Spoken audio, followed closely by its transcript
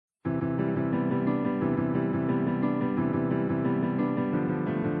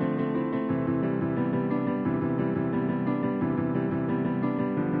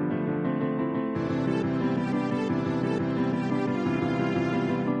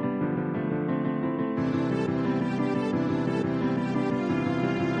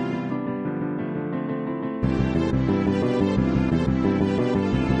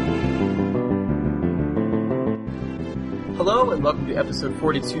Hello and welcome to episode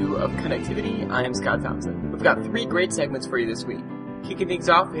 42 of Connectivity. I am Scott Thompson. We've got 3 great segments for you this week. Kicking things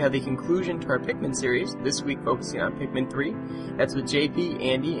off, we have the conclusion to our Pikmin series, this week focusing on Pikmin 3. That's with JP,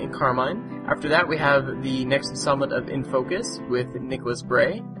 Andy, and Carmine. After that, we have the next installment of In Focus with Nicholas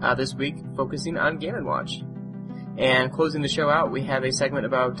Bray, this week focusing on Game & Watch. And closing the show out, we have a segment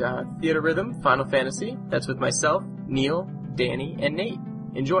about Theater Rhythm, Final Fantasy. That's with myself, Neil, Danny, and Nate.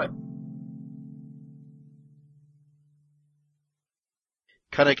 Enjoy.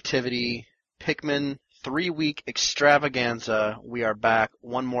 Connectivity, Pikmin 3-week extravaganza. We are back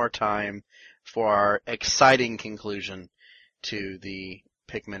one more time for our exciting conclusion to the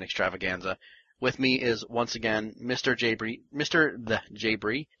Pikmin extravaganza. With me is once again Mr.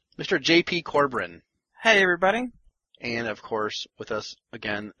 JP Corbin. Hey everybody. And of course, with us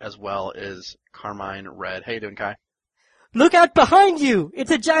again as well is Carmine Red. How you doing, Kai? Look out behind you! It's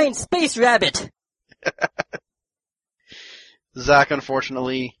a giant space rabbit! Zach,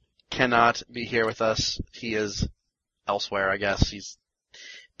 unfortunately, cannot be here with us. He is elsewhere, I guess. He's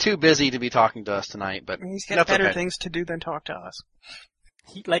too busy to be talking to us tonight, but he's got better things to do than talk to us.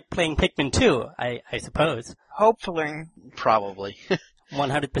 He'd like playing Pikmin 2, I suppose. Hopefully. Probably.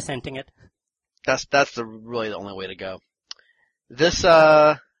 100%ing it. That's really the only way to go. This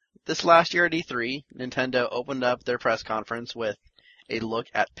last year at E3, Nintendo opened up their press conference with a look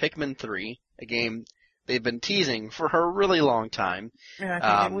at Pikmin 3, a game they've been teasing for a really long time. Yeah,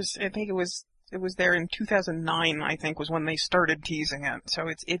 I think it was there in 2009, I think, was when they started teasing it. So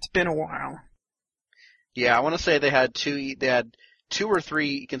it's been a while. Yeah, I want to say they had 2 or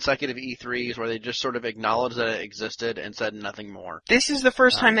 3 consecutive E3s where they just sort of acknowledged that it existed and said nothing more. This is the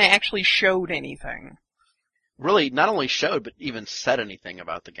first time they actually showed anything. Really, not only showed, but even said anything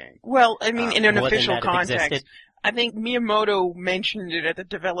about the game. Well, I mean, in an official context. Existed. I think Miyamoto mentioned it at the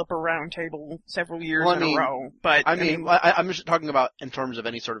developer roundtable several years in a row. But I'm just talking about in terms of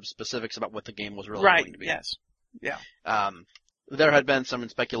any sort of specifics about what the game was really going to be. Right, yes. Yeah. There had been some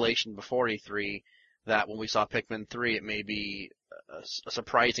speculation before E3 that when we saw Pikmin 3, it may be a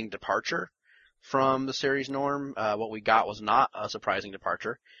surprising departure from the series norm. What we got was not a surprising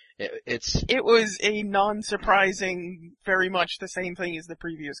departure. It was a non-surprising, very much the same thing as the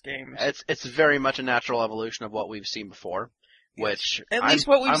previous games. It's very much a natural evolution of what we've seen before, which at least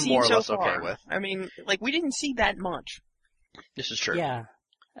what we've I'm seen more or so less far. okay with. I mean, like, we didn't see that much. This is true. Yeah.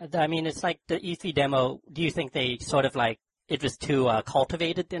 I mean, it's like the E3 demo. Do you think they sort of like, it was too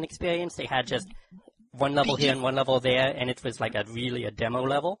cultivated an experience? They had just one level here and one level there, and it was like really a demo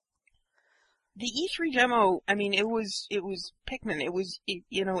level? The E3 demo, I mean, it was Pikmin. It was,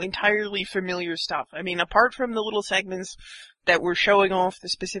 entirely familiar stuff. I mean, apart from the little segments that were showing off the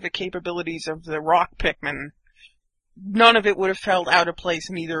specific capabilities of the rock Pikmin, none of it would have felt out of place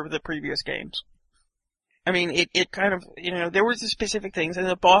in either of the previous games. I mean, it kind of, there was the specific things, and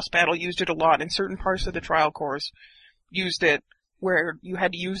the boss battle used it a lot, and certain parts of the trial course used it where you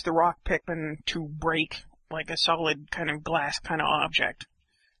had to use the rock Pikmin to break, like, a solid kind of glass kind of object.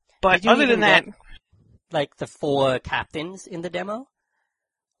 But other than that, like the 4 captains in the demo,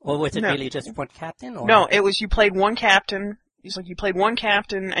 or was it really just one captain? Or? No, it was you played one captain. It's like you played one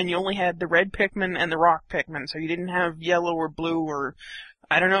captain, and you only had the red Pikmin and the rock Pikmin, so you didn't have yellow or blue or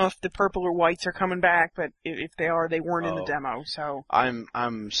I don't know if the purple or whites are coming back, but if they are, they weren't in the demo. So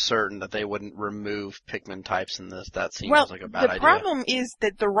I'm certain that they wouldn't remove Pikmin types in this. That seems like a bad idea. The problem is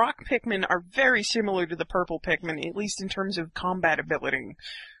that the rock Pikmin are very similar to the purple Pikmin, at least in terms of combat ability.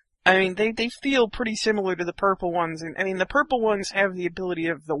 I mean, they feel pretty similar to the purple ones. And I mean, the purple ones have the ability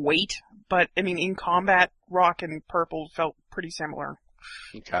of the weight, but I mean, in combat, rock and purple felt pretty similar.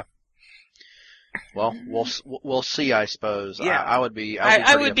 Okay. Well, we'll see, I suppose. Yeah. I would be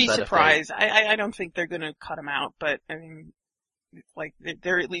surprised. I don't think they're going to cut them out, but I mean, like,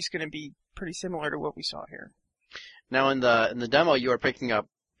 they're at least going to be pretty similar to what we saw here. Now, in the demo, you were picking up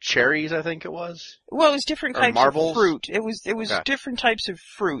cherries, I think it was? Well, it was different types marbles? of fruit. It was different types of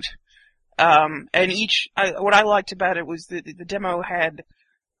fruit. And what I liked about it was the demo had,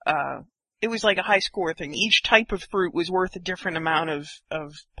 it was like a high score thing. Each type of fruit was worth a different amount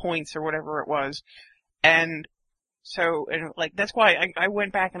of points or whatever it was. And so, that's why I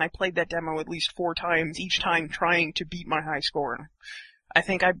went back and I played that demo at least 4 times, each time trying to beat my high score. I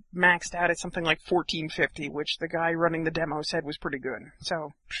think I maxed out at something like 1450, which the guy running the demo said was pretty good.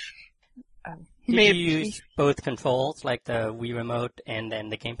 So, Did you use both controls, like the Wii Remote and then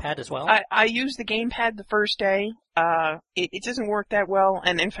the gamepad as well? I used the gamepad the first day. It doesn't work that well,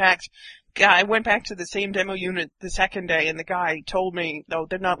 and in fact, I went back to the same demo unit the second day, and the guy told me,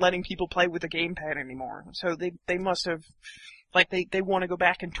 they're not letting people play with the gamepad anymore. So they must have Like they want to go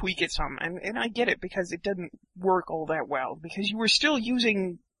back and tweak it some, and I get it because it didn't work all that well because you were still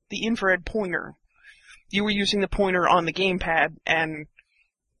using the infrared pointer. You were using the pointer on the gamepad, and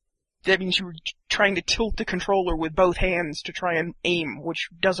that means you were trying to tilt the controller with both hands to try and aim, which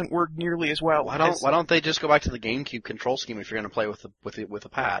doesn't work nearly as well. Why don't they just go back to the GameCube control scheme if you're going to play with a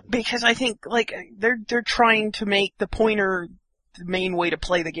pad? Because I think like they're trying to make the pointer the main way to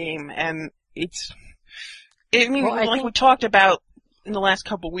play the game, and it's. I mean, we talked about in the last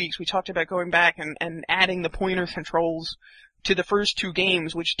couple of weeks, we talked about going back and adding the pointer controls to the first two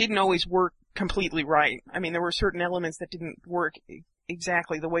games, which didn't always work completely right. I mean, there were certain elements that didn't work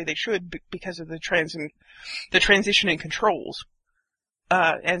exactly the way they should because of the transition in controls.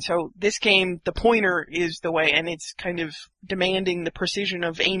 And so this game, the pointer is the way, and it's kind of demanding the precision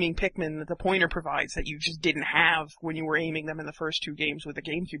of aiming Pikmin that the pointer provides that you just didn't have when you were aiming them in the first two games with the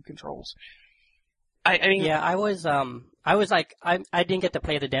GameCube controls. I mean, yeah, I was like, I didn't get to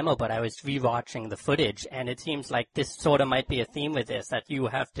play the demo, but I was rewatching the footage, and it seems like this sort of might be a theme with this, that you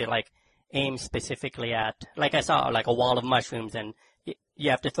have to like aim specifically at, like I saw like a wall of mushrooms, and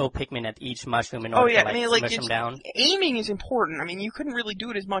you have to throw Pikmin at each mushroom in order to smush them down. Aiming is important. I mean, you couldn't really do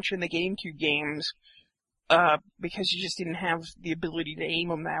it as much in the GameCube games, because you just didn't have the ability to aim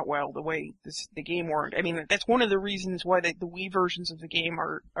them that well the way the game worked. I mean, that's one of the reasons why the Wii versions of the game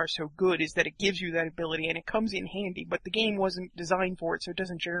are so good, is that it gives you that ability and it comes in handy, but the game wasn't designed for it, so it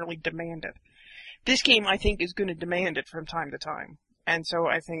doesn't generally demand it. This game, I think, is going to demand it from time to time. And so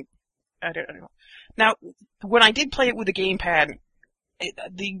I think, I don't know. Now, when I did play it with the gamepad,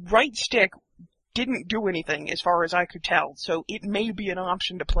 the right stick didn't do anything as far as I could tell, so it may be an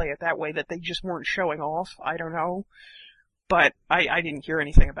option to play it that way that they just weren't showing off. I don't know, but I didn't hear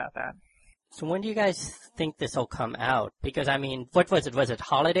anything about that. So when do you guys think this will come out? Because I mean, what was it? Was it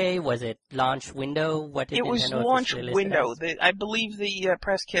holiday? Was it launch window? What did it was Nintendo launch window. I believe the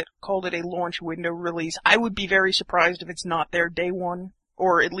press kit called it a launch window release. I would be very surprised if it's not there day one,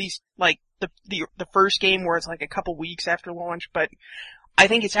 or at least like the first game where it's like a couple weeks after launch, but I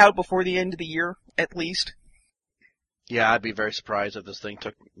think it's out before the end of the year, at least. Yeah, I'd be very surprised if this thing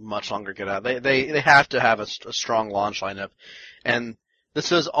took much longer to get out. They have to have a strong launch lineup, and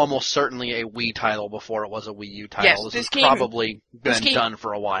this was almost certainly a Wii title before it was a Wii U title. Yes, this has probably been done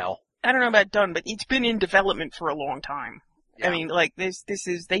for a while. I don't know about done, but it's been in development for a long time. Yeah. I mean, like this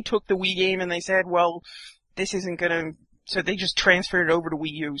is they took the Wii game and they said, well, this isn't gonna, so they just transferred it over to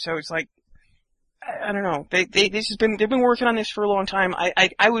Wii U. So it's like, I don't know. They've been working on this for a long time.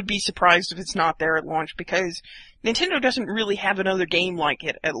 I would be surprised if it's not there at launch, because Nintendo doesn't really have another game like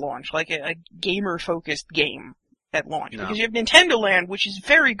it at launch, like a gamer-focused game at launch. No. Because you have Nintendo Land, which is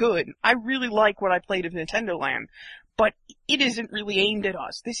very good. I really like what I played of Nintendo Land, but it isn't really aimed at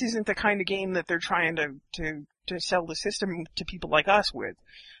us. This isn't the kind of game that they're trying to sell the system to people like us with.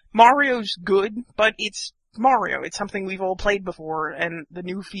 Mario's good, but it's Mario. It's something we've all played before, and the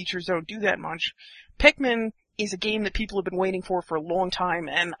new features don't do that much. Pikmin is a game that people have been waiting for a long time,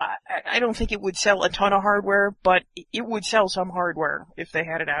 and I don't think it would sell a ton of hardware, but it would sell some hardware if they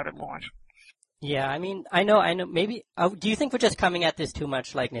had it out at launch. Yeah, I mean, I know, maybe, do you think we're just coming at this too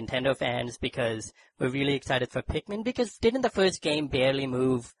much like Nintendo fans because we're really excited for Pikmin? Because didn't the first game barely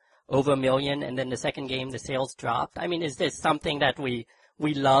move over 1 million, and then the second game, the sales dropped? I mean, is this something that we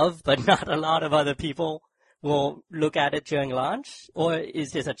love, but not a lot of other people will look at it during launch? Or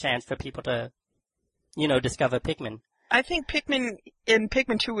is this a chance for people to, discover Pikmin? I think Pikmin, and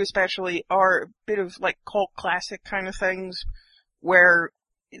Pikmin 2 especially, are a bit of like cult classic kind of things, where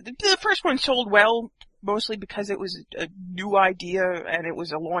the first one sold well, mostly because it was a new idea and it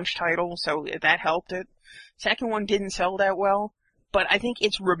was a launch title, so that helped it. Second one didn't sell that well, but I think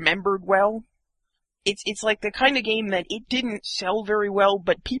it's remembered well. It's like the kind of game that it didn't sell very well,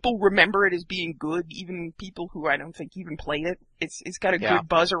 but people remember it as being good, even people who I don't think even played it. It's got a good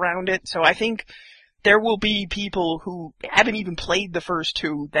buzz around it, so I think there will be people who haven't even played the first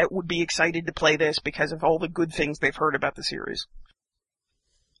two that would be excited to play this because of all the good things they've heard about the series.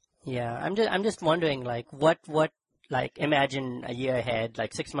 Yeah, I'm just wondering, like, what, like, imagine a year ahead,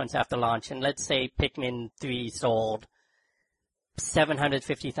 like 6 months after launch, and let's say Pikmin 3 sold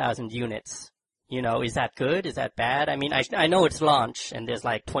 750,000 units. Is that good? Is that bad? I mean, I know it's launch, and there's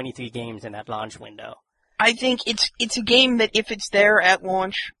like 23 games in that launch window. I think it's a game that if it's there at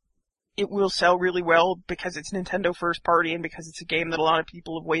launch, it will sell really well because it's Nintendo first party and because it's a game that a lot of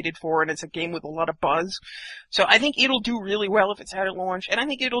people have waited for and it's a game with a lot of buzz. So I think it'll do really well if it's out at launch, and I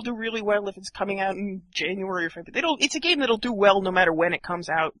think it'll do really well if it's coming out in January or February. It's a game that'll do well no matter when it comes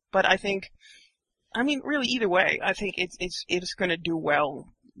out, but I think, really either way, I think it's going to do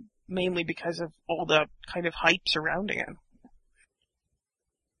well, mainly because of all the kind of hype surrounding it.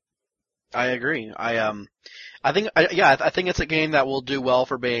 I agree. I think it's a game that will do well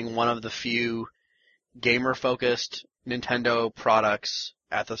for being one of the few gamer-focused Nintendo products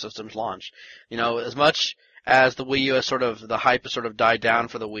at the system's launch. You know, as much as the Wii U has the hype has sort of died down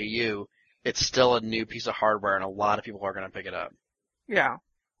for the Wii U, it's still a new piece of hardware and a lot of people are going to pick it up. Yeah.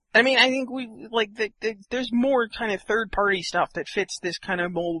 I mean, I think there's more kind of third-party stuff that fits this kind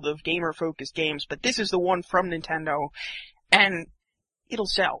of mold of gamer-focused games, but this is the one from Nintendo, and it'll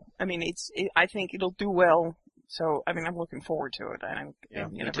sell. I mean, I think it'll do well. So, I mean, I'm looking forward to it, and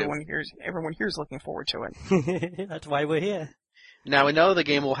everyone here's looking forward to it. That's why we're here. Now, we know the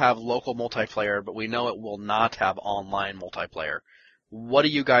game will have local multiplayer, but we know it will not have online multiplayer. What do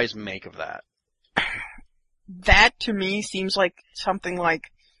you guys make of that? That, to me, seems like something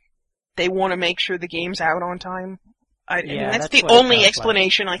like they want to make sure the game's out on time. I mean, that's the only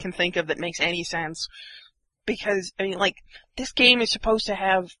explanation I can think of that makes any sense. Because, I mean, like, this game is supposed to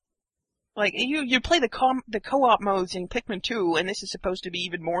have, like, you play the co-op modes in Pikmin 2, and this is supposed to be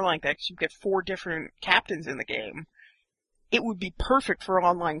even more like that, because you get 4 different captains in the game. It would be perfect for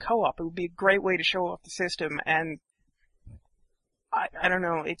online co-op. It would be a great way to show off the system, and I don't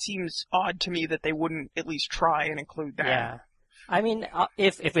know, it seems odd to me that they wouldn't at least try and include that. Yeah. I mean,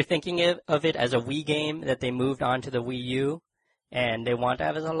 if we're thinking of it as a Wii game that they moved on to the Wii U, and they want to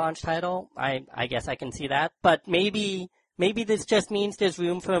have as a launch title, I guess I can see that. But maybe this just means there's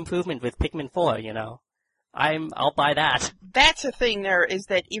room for improvement with Pikmin 4, you know. I'll buy that. That's the thing there, is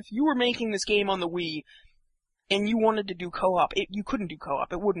that if you were making this game on the Wii, and you wanted to do co-op, you couldn't do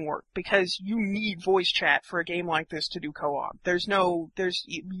co-op. It wouldn't work, because you need voice chat for a game like this to do co-op.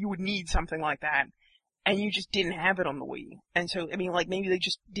 You would need something like that. And you just didn't have it on the Wii. And so, I mean, like, maybe they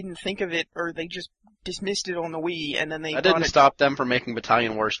just didn't think of it, or they just dismissed it on the Wii, and then That didn't stop them from making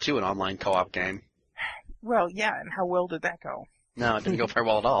Battalion Wars 2 an online co-op game. Well, yeah, and how well did that go? No, it didn't go very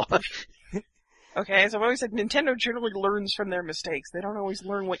well at all. Okay, as I've always said, Nintendo generally learns from their mistakes. They don't always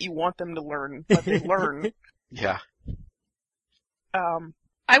learn what you want them to learn, but they learn. Yeah.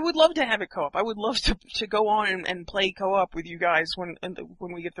 I would love to have it co-op. I would love to go on and play co-op with you guys when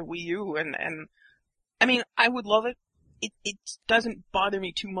we get the Wii U, and I mean, I would love it. It doesn't bother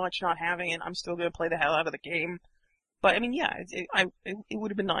me too much not having it. I'm still gonna play the hell out of the game. But I mean, yeah, it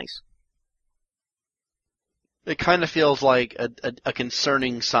would have been nice. It kind of feels like a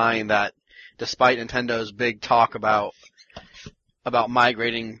concerning sign that despite Nintendo's big talk about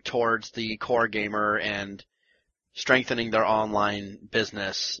migrating towards the core gamer and strengthening their online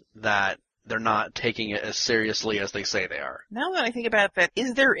business, that they're not taking it as seriously as they say they are. Now that I think about that,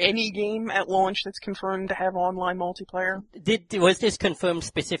 is there any game at launch that's confirmed to have online multiplayer? Was this confirmed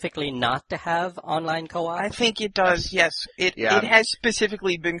specifically not to have online co-op? I think it does, yes. It has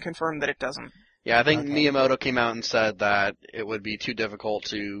specifically been confirmed that it doesn't. Yeah, I think Miyamoto came out and said that it would be too difficult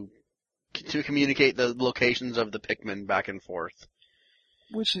to communicate the locations of the Pikmin back and forth.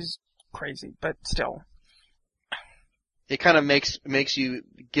 Which is crazy, but still. It kind of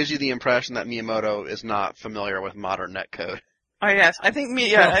gives you the impression that Miyamoto is not familiar with modern netcode. Oh yes, I think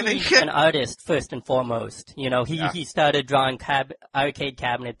he's an artist first and foremost. You know, he started drawing arcade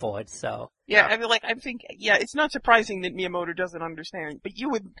cabinet boards, so. Yeah, I think it's not surprising that Miyamoto doesn't understand it, but you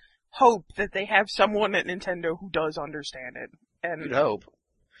would hope that they have someone at Nintendo who does understand it. And you'd hope.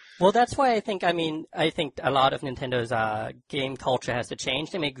 Well, that's why I think a lot of Nintendo's game culture has to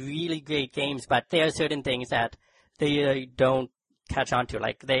change. They make really great games, but there are certain things that they don't catch on to.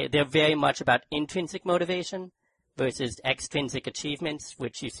 Like, they're very much about intrinsic motivation versus extrinsic achievements,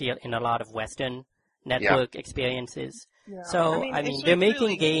 which you see in a lot of Western network experiences. Yeah. So, I mean they're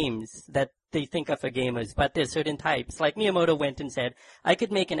making games that they think are for gamers, but there's certain types. Like, Miyamoto went and said, I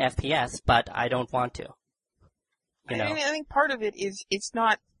could make an FPS, but I don't want to. You know? I think part of it is, it's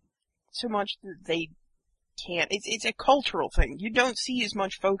not so much that they can't. It's a cultural thing. You don't see as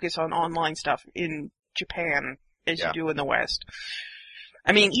much focus on online stuff in Japan as you do in the West.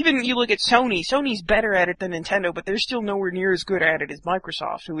 I mean, even you look at Sony. Sony's better at it than Nintendo, but they're still nowhere near as good at it as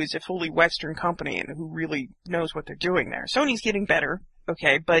Microsoft, who is a fully Western company and who really knows what they're doing there. Sony's getting better,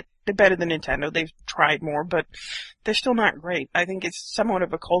 okay, but they're better than Nintendo. They've tried more, but they're still not great. I think it's somewhat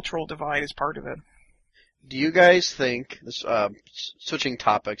of a cultural divide as part of it. Do you guys think this? Switching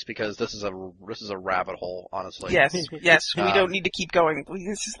topics, because this is a rabbit hole, honestly. Yes. We don't need to keep going.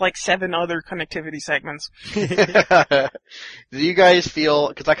 This is like 7 other connectivity segments. Do you guys feel?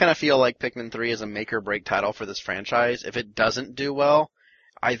 Because I kind of feel like Pikmin 3 is a make or break title for this franchise. If it doesn't do well,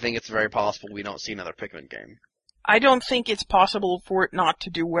 I think it's very possible we don't see another Pikmin game. I don't think it's possible for it not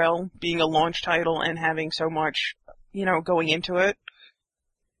to do well, being a launch title and having so much, going into it.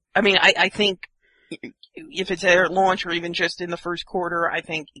 I mean, I think if it's at launch or even just in the first quarter, I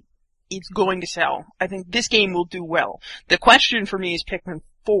think it's going to sell. I think this game will do well. The question for me is Pikmin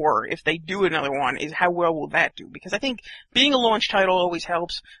 4, if they do another one, is how well will that do? Because I think being a launch title always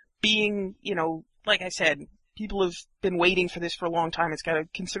helps. Being, like I said, people have been waiting for this for a long time. It's got a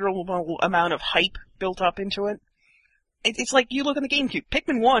considerable amount of hype built up into it. It's like you look at the GameCube.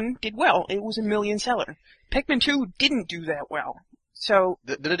 Pikmin 1 did well. It was a million seller. Pikmin 2 didn't do that well. So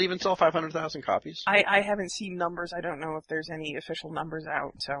Did it even sell 500,000 copies? I haven't seen numbers. I don't know if there's any official numbers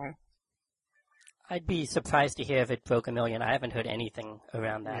out. So I'd be surprised to hear if it broke 1 million. I haven't heard anything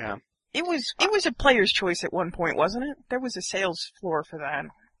around that. Yeah. it was a player's choice at one point, wasn't it? There was a sales floor for that.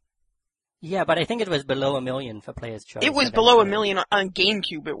 Yeah, but I think it was below 1 million for Player's Choice. It was below 1 million on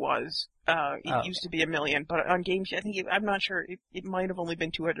GameCube. It was. It used to be 1 million, but on GameCube, I think I'm not sure. It might have only been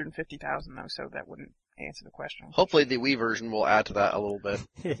 250,000 though, so that wouldn't answer the question. Hopefully the Wii version will add to that a little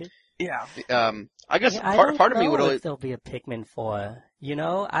bit. Yeah. I guess I part of me don't would know always... if there'll be a Pikmin 4.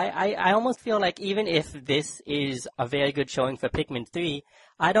 I almost feel like even if this is a very good showing for Pikmin 3,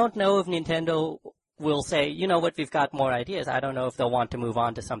 I don't know if Nintendo will say, you know what, we've got more ideas. I don't know if they'll want to move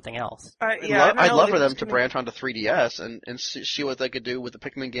on to something else. I'd love for them to branch onto 3DS and see what they could do with the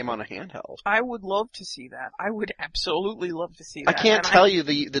Pikmin game on a handheld. I would love to see that. I would absolutely love to see that. I can't tell you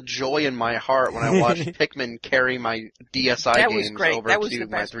the joy in my heart when I watched Pikmin carry my DSi that games was great. over That was to the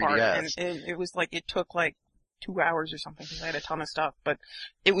my best 3DS. part. And it was like, it took like 2 hours or something because I had a ton of stuff, but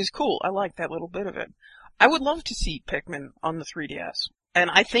it was cool. I liked that little bit of it. I would love to see Pikmin on the 3DS. And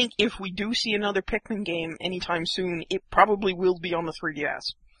I think if we do see another Pikmin game anytime soon, it probably will be on the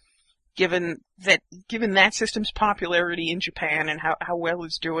 3DS. Given that system's popularity in Japan and how well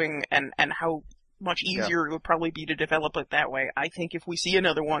it's doing and how much easier it would probably be to develop it that way, I think if we see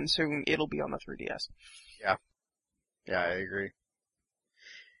another one soon, it'll be on the 3DS. Yeah. Yeah, I agree.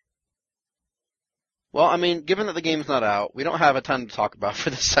 Well, I mean, given that the game's not out, we don't have a ton to talk about for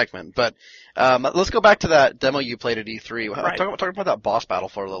this segment, but let's go back to that demo you played at E3. Right. Talk about that boss battle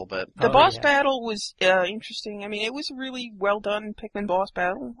for a little bit. The boss battle was interesting. I mean, it was a really well done Pikmin boss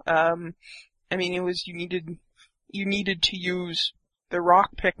battle. I mean, it was you needed to use the rock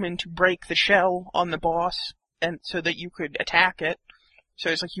Pikmin to break the shell on the boss, and so that you could attack it. So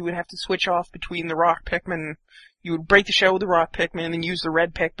it's like you would have to switch off between the rock Pikmin. You would break the shell with the rock Pikmin and use the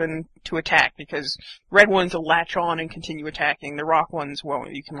red Pikmin to attack, because red ones will latch on and continue attacking. The rock ones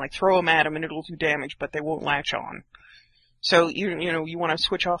won't. You can like throw them at them and it'll do damage, but they won't latch on. So you want to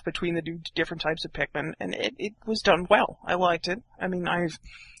switch off between the different types of Pikmin, and it was done well. I liked it. I mean,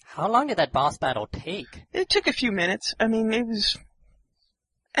 How long did that boss battle take? It took a few minutes. I mean, it was,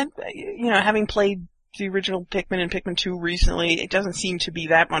 and having played the original Pikmin and Pikmin 2 recently, it doesn't seem to be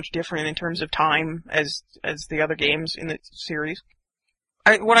that much different in terms of time as the other games in the series.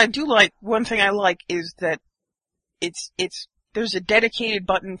 One thing I like is that there's a dedicated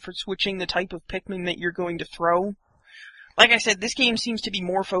button for switching the type of Pikmin that you're going to throw. Like I said, this game seems to be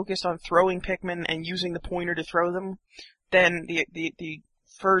more focused on throwing Pikmin and using the pointer to throw them than the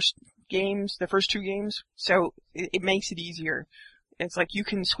first two games. So it makes it easier. It's like you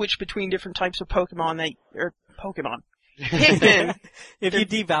can switch between different types of Pikmin. If you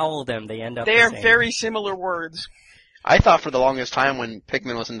devowel them, they end up They are the same. very similar words. I thought for the longest time when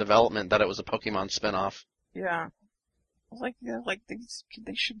Pikmin was in development that it was a Pokemon spin-off. Yeah. Like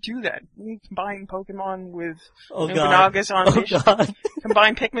they should do that. You combine Pokemon with Nobunaga's Ambition. Oh god.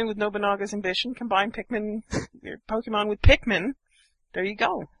 Combine Pikmin with Nobunaga's Ambition. Combine Pokemon with Pikmin. There you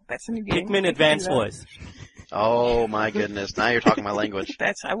go. That's a new game. Pikmin Advance Wars. Oh my goodness, now you're talking my language.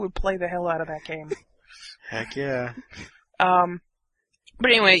 I would play the hell out of that game. Heck yeah. But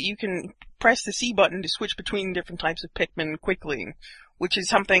anyway, you can press the C button to switch between different types of Pikmin quickly, which is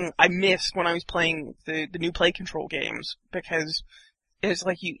something I missed when I was playing the new Play Control games, because it's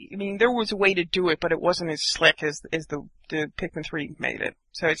like there was a way to do it, but it wasn't as slick as the Pikmin 3 made it.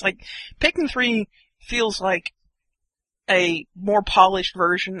 So it's like, Pikmin 3 feels like a more polished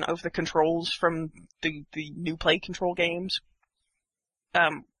version of the controls from the new Play Control games.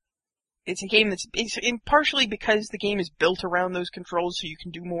 It's a game it's partially because the game is built around those controls so you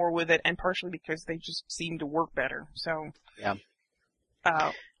can do more with it, and partially because they just seem to work better. So yeah.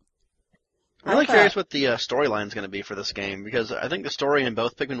 I'm really curious what the storyline's going to be for this game, because I think the story in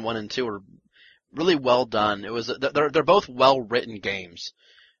both Pikmin 1 and 2 are really well done. They're both well written games.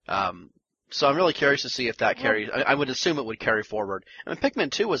 So I'm really curious to see if that carries. I would assume it would carry forward. I mean,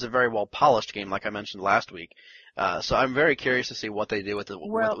 Pikmin 2 was a very well polished game, like I mentioned last week. So I'm very curious to see what they do with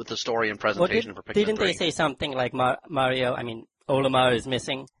the story and presentation for Pikmin 3. Didn't they say something like Olimar is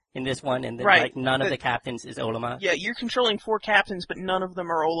missing in this one, and then right. None of the captains is Olimar? Yeah, you're controlling 4 captains, but none of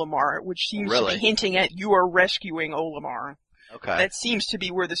them are Olimar, which seems to Really? be hinting at you are rescuing Olimar. Okay. That seems to be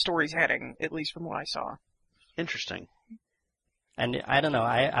where the story's heading, at least from what I saw. Interesting. And I don't know,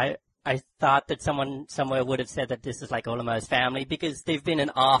 I thought that someone somewhere would have said that this is like Olimar's family because they've been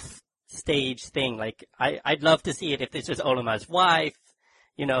an off-stage thing. Like, I'd love to see it if this was Olimar's wife,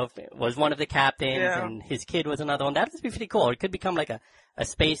 you know, if it was one of the captains and his kid was another one. That would be pretty cool. It could become like a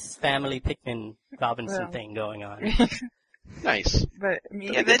space family Pikmin Robinson thing going on. Nice. But, I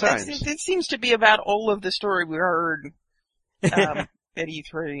mean, that seems to be about all of the story we heard at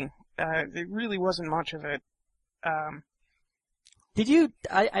E3. There really wasn't much of it. Did you,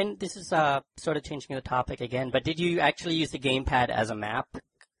 this is sort of changing the topic again, but did you actually use the gamepad as a map?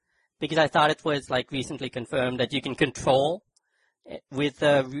 Because I thought it was like recently confirmed that you can control with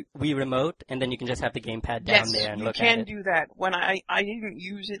the Wii Remote, and then you can just have the gamepad down there and look at it. Yes, you can do that. When I didn't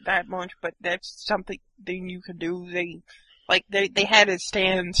use it that much, but that's something you could do. They had a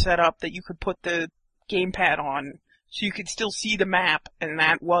stand set up that you could put the gamepad on, so you could still see the map and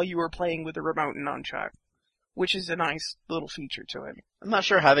that while you were playing with the remote and nunchuck, which is a nice little feature to it. I'm not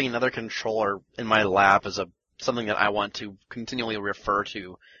sure having another controller in my lap is something that I want to continually refer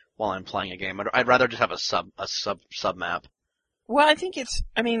to while I'm playing a game. I'd rather just have a sub map. Well, I think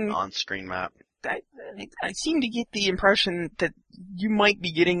on-screen map. I seem to get the impression that you might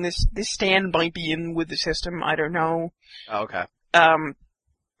be getting this stand might be in with the system. I don't know. Oh, okay.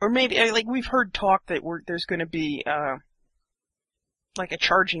 Or maybe, like, we've heard talk that there's going to be, like a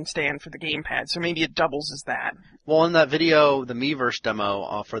charging stand for the gamepad, so maybe it doubles as that. Well, in that video, the Miiverse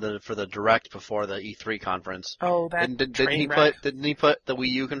demo for the Direct before the E3 conference. Oh, that didn't he put the Wii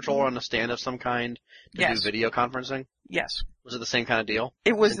U controller on a stand of some kind to do video conferencing? Yes. Was it the same kind of deal?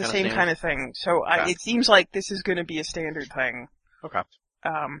 It was the same kind of thing. So it seems like this is going to be a standard thing. Okay.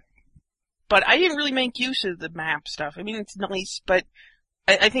 But I didn't really make use of the map stuff. I mean, it's nice, but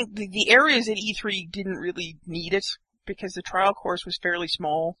I think the areas at E3 didn't really need it because the trial course was fairly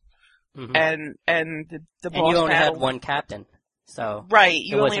small, and the boss and you only battle, had one captain, so right.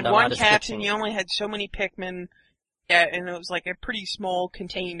 You only had one captain. switching. You only had so many Pikmin. And it was like a pretty small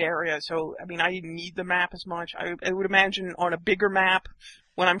contained area, so, I mean, I didn't need the map as much. I would imagine on a bigger map,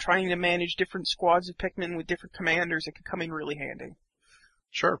 when I'm trying to manage different squads of Pikmin with different commanders, it could come in really handy.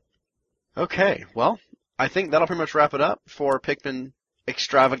 Sure. Okay, well, I think that'll pretty much wrap it up for Pikmin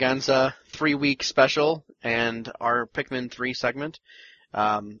Extravaganza 3-week special and our Pikmin 3 segment.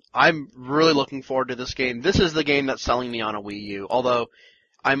 I'm really looking forward to this game. This is the game that's selling me on a Wii U, although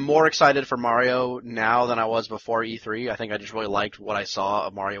I'm more excited for Mario now than I was before E3. I think I just really liked what I saw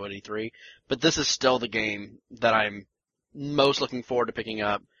of Mario at E3. But this is still the game that I'm most looking forward to picking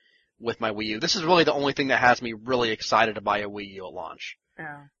up with my Wii U. This is really the only thing that has me really excited to buy a Wii U at launch.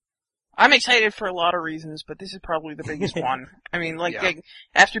 Yeah. I'm excited for a lot of reasons, but this is probably the biggest one. I mean, like,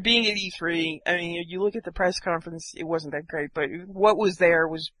 after being at E3, I mean, you look at the press conference, it wasn't that great, but what was there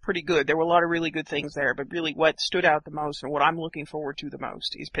was pretty good. There were a lot of really good things there, but really what stood out the most and what I'm looking forward to the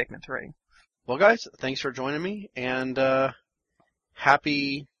most is Pikmin 3. Well, guys, thanks for joining me, and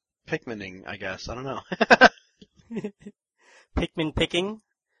happy Pikmining, I guess. I don't know. Pikmin picking?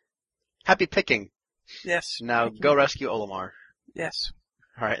 Happy picking. Yes. Now go rescue Olimar. Yes.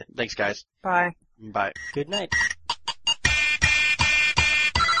 All right. Thanks, guys. Bye. Bye. Good night.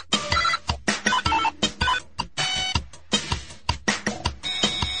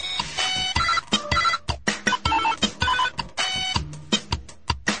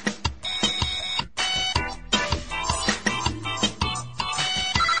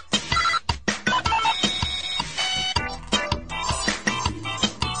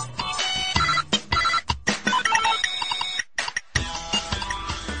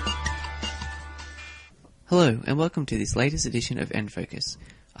 Hello, and welcome to this latest edition of N-Focus.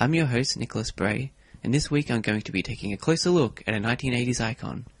 I'm your host, Nicholas Bray, and this week I'm going to be taking a closer look at a 1980s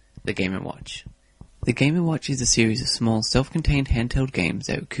icon, the Game & Watch. The Game & Watch is a series of small, self-contained handheld games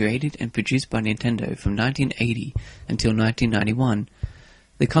that were created and produced by Nintendo from 1980 until 1991.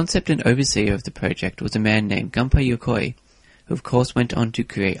 The concept and overseer of the project was a man named Gunpei Yokoi, who of course went on to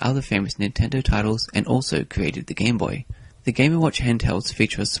create other famous Nintendo titles and also created the Game Boy. The Game & Watch handhelds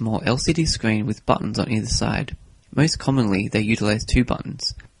feature a small LCD screen with buttons on either side. Most commonly, they utilize 2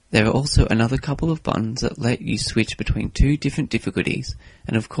 buttons. There are also another couple of buttons that let you switch between 2 different difficulties,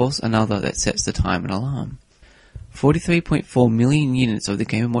 and of course another that sets the time and alarm. 43.4 million units of the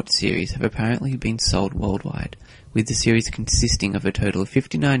Game & Watch series have apparently been sold worldwide, with the series consisting of a total of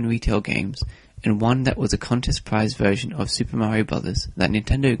 59 retail games, and one that was a contest prize version of Super Mario Bros. That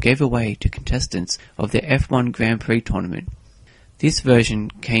Nintendo gave away to contestants of their F1 Grand Prix tournament. This version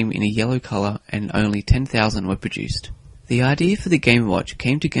came in a yellow color and only 10,000 were produced. The idea for the Game & Watch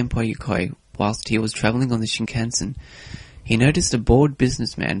came to Gunpei Yokoi whilst he was traveling on the Shinkansen. He noticed a bored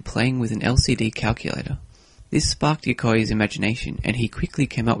businessman playing with an LCD calculator. This sparked Yokoi's imagination, and he quickly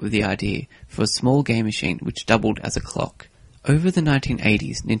came up with the idea for a small game machine which doubled as a clock. Over the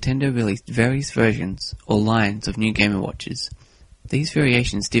 1980s, Nintendo released various versions, or lines, of new Game & Watches. These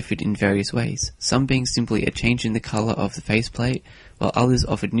variations differed in various ways, some being simply a change in the color of the faceplate, while others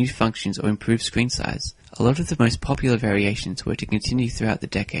offered new functions or improved screen size. A lot of the most popular variations were to continue throughout the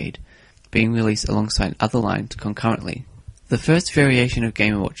decade, being released alongside other lines concurrently. The first variation of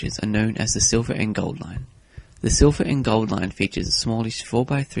Game & Watches are known as the Silver and Gold line. The Silver and Gold line features a smallish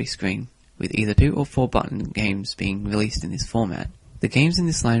 4x3 screen, with either 2 or 4 button games being released in this format. The games in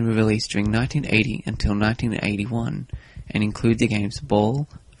this line were released during 1980 until 1981, and include the games Ball,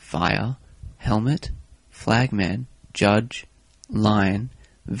 Fire, Helmet, Flagman, Judge, Lion,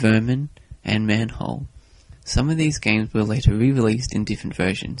 Vermin, and Manhole. Some of these games were later re-released in different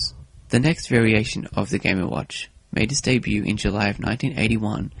versions. The next variation of the Game & Watch made its debut in July of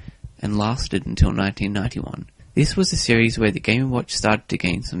 1981 and lasted until 1991. This was a series where the Game & Watch started to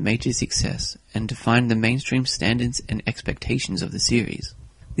gain some major success and define the mainstream standards and expectations of the series.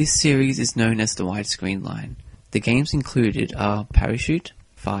 This series is known as the widescreen line. The games included are Parachute,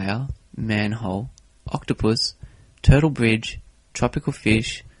 Fire, Manhole, Octopus, Turtle Bridge, Tropical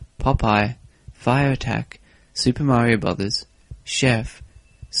Fish, Popeye, Fire Attack, Super Mario Bros., Chef,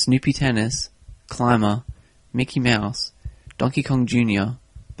 Snoopy Tennis, Climber, Mickey Mouse, Donkey Kong Jr.,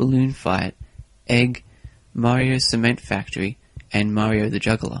 Balloon Fight, Egg, Mario Cement Factory, and Mario the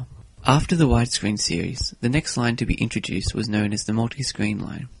Juggler. After the widescreen series, the next line to be introduced was known as the multi-screen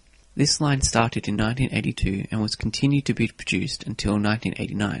line. This line started in 1982 and was continued to be produced until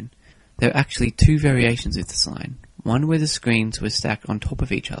 1989. There are actually 2 variations of this line, one where the screens were stacked on top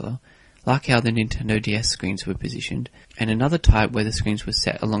of each other, like how the Nintendo DS screens were positioned, and another type where the screens were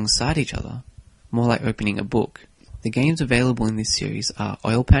set alongside each other, more like opening a book. The games available in this series are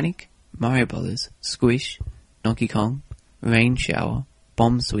Oil Panic, Mario Bros., Squish, Donkey Kong, Rain Shower,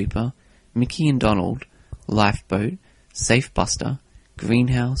 Bomb Sweeper, Mickey and Donald, Lifeboat, Safe Buster,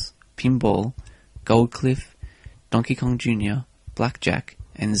 Greenhouse, Pinball, Gold Cliff, Donkey Kong Jr., Blackjack,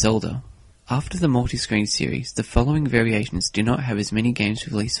 and Zelda. After the multi-screen series, the following variations do not have as many games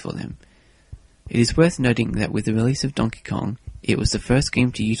released for them. It is worth noting that with the release of Donkey Kong, it was the first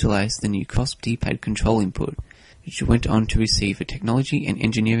game to utilize the new cross D-pad control input, which went on to receive a Technology and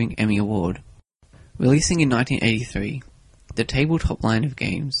Engineering Emmy Award. Releasing in 1983, the tabletop line of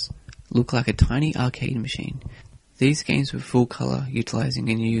games looked like a tiny arcade machine. These games were full color, utilizing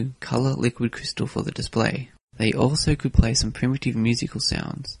a new color liquid crystal for the display. They also could play some primitive musical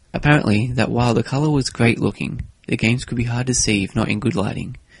sounds. Apparently, that while the color was great looking, the games could be hard to see if not in good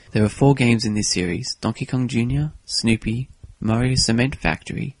lighting. There are 4 games in this series: Donkey Kong Jr., Snoopy, Mario Cement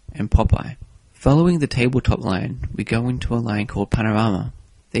Factory, and Popeye. Following the tabletop line, we go into a line called Panorama.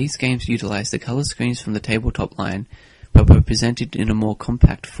 These games utilize the color screens from the tabletop line, but were presented in a more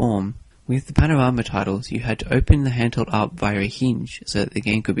compact form. With the Panorama titles, you had to open the handheld up via a hinge so that the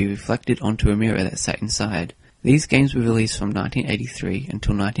game could be reflected onto a mirror that sat inside. These games were released from 1983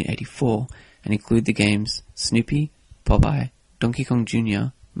 until 1984 and include the games Snoopy, Popeye, Donkey Kong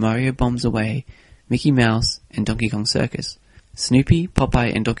Jr., Mario Bombs Away, Mickey Mouse, and Donkey Kong Circus. Snoopy,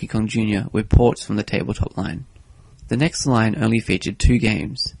 Popeye, and Donkey Kong Jr. were ports from the tabletop line. The next line only featured 2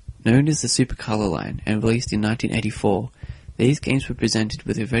 games, known as the Super Color line, and released in 1984. These games were presented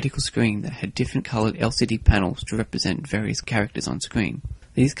with a vertical screen that had different colored LCD panels to represent various characters on screen.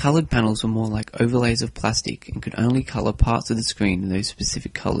 These colored panels were more like overlays of plastic and could only color parts of the screen in those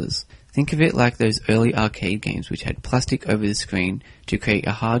specific colors. Think of it like those early arcade games which had plastic over the screen to create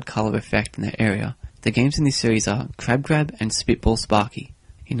a hard color effect in that area. The games in this series are Crab Grab and Spitball Sparky.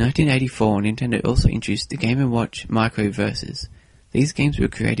 In 1984, Nintendo also introduced the Game & Watch Micro Versus. These games were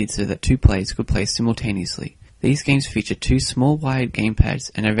created so that 2 players could play simultaneously. These games feature 2 small wired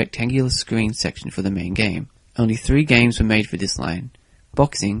gamepads and a rectangular screen section for the main game. Only 3 games were made for this line: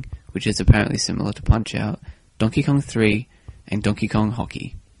 Boxing, which is apparently similar to Punch-Out, Donkey Kong 3, and Donkey Kong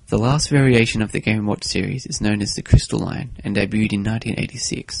Hockey. The last variation of the Game & Watch series is known as the Crystal line and debuted in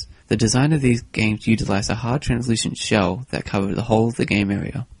 1986. The design of these games utilized a hard translucent shell that covered the whole of the game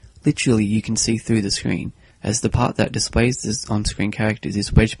area. Literally, you can see through the screen, as the part that displays the on-screen characters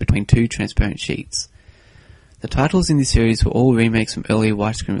is wedged between 2 transparent sheets. The titles in this series were all remakes from earlier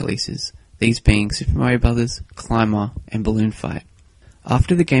widescreen releases, these being Super Mario Bros., Climber, and Balloon Fight.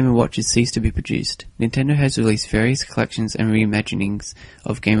 After the Game & Watches ceased to be produced, Nintendo has released various collections and reimaginings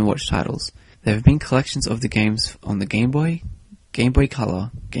of Game & Watch titles. There have been collections of the games on the Game Boy, Game Boy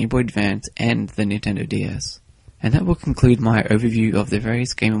Color, Game Boy Advance, and the Nintendo DS. And that will conclude my overview of the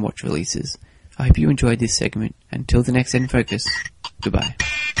various Game & Watch releases. I hope you enjoyed this segment. Until the next End Focus, goodbye.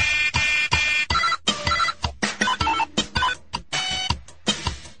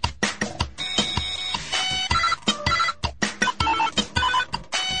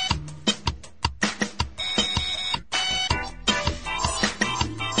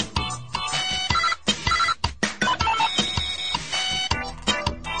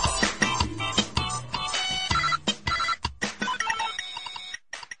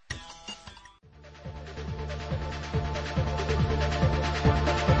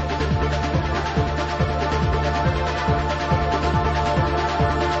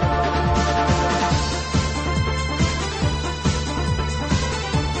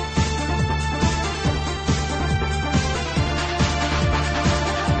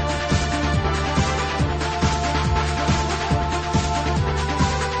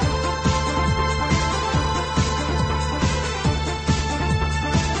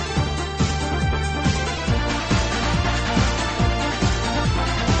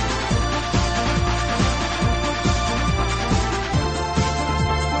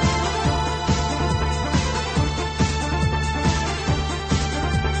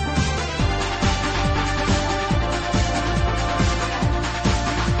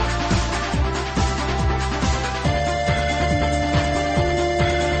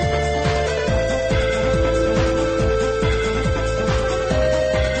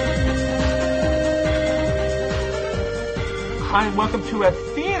 Hi, and welcome to a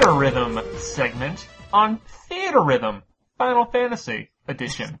Theater Rhythm segment on Theater Rhythm, Final Fantasy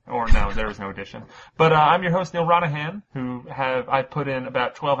edition. Or no, there is no edition. But I'm your host, Neil Ronahan, I put in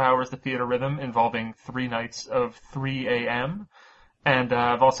about 12 hours to Theater Rhythm involving 3 nights of 3 a.m. And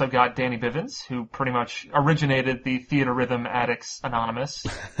I've also got Danny Bivens, who pretty much originated the Theater Rhythm Addicts Anonymous,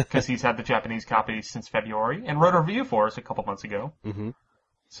 because he's had the Japanese copy since February, and wrote a review for us a couple months ago. Mm-hmm.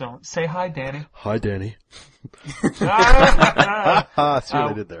 So, say hi, Danny. Hi, Danny. See what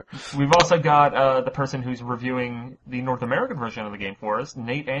I did there. We've also got the person who's reviewing the North American version of the game for us,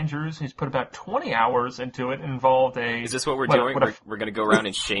 Nate Andrews, who's put about 20 hours into it and involved a... Is this what we're doing? We're going to go around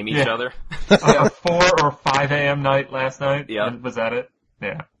and shame each other? A 4 or 5 a.m. night last night? Yeah. Was that it?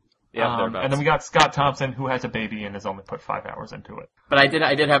 Yeah. Yeah, and then we got Scott Thompson, who has a baby and has only put 5 hours into it. But I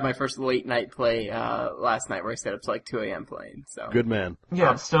did have my first late night play last night where I stayed up to like 2 a.m. playing. So Good man.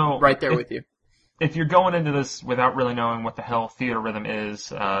 Yeah, so... Right there with you. If you're going into this without really knowing what the hell Theater Rhythm is,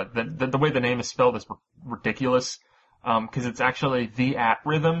 the way the name is spelled is ridiculous, because it's actually the at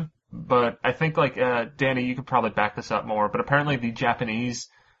rhythm, but I think Danny, you could probably back this up more, but apparently the Japanese,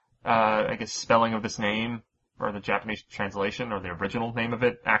 I guess spelling of this name, or the Japanese translation, or the original name of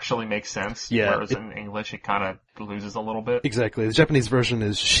it, actually makes sense. Yeah. Whereas in English, it kind of loses a little bit. Exactly. The Japanese version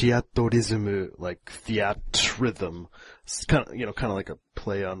is shiatorizmu, like theatrhythm. It's kind of like a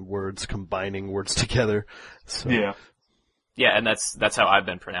play on words, combining words together. So Yeah. Yeah, and that's how I've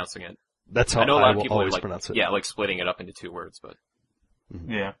been pronouncing it. That's how I know a lot I of will people always like, pronounce it. Yeah, like splitting it up into 2 words, but...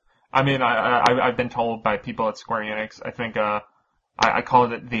 Yeah. I mean, I've been told by people at Square Enix, I think, I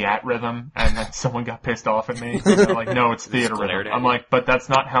called it the at rhythm, and then someone got pissed off at me. They're like, no, it's theater rhythm. I'm like, but that's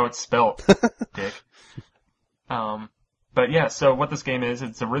not how it's spelled, dick. But yeah, so what this game is,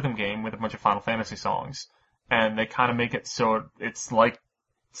 it's a rhythm game with a bunch of Final Fantasy songs. And they kind of make it so it's like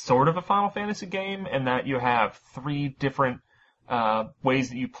sort of a Final Fantasy game in that you have 3 different ways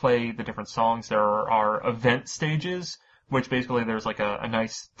that you play the different songs. There are event stages, which basically there's like a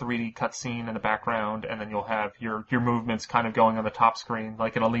nice 3D cutscene in the background, and then you'll have your movements kind of going on the top screen,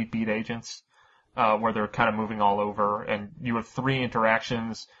 like in Elite Beat Agents, where they're kind of moving all over, and you have 3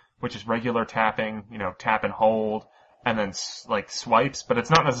 interactions, which is regular tapping, tap and hold, and then like swipes, but it's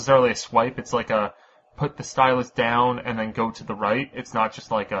not necessarily a swipe, it's like a put the stylus down and then go to the right. It's not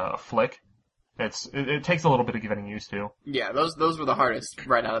just like a flick. It takes a little bit of getting used to. Yeah, those were the hardest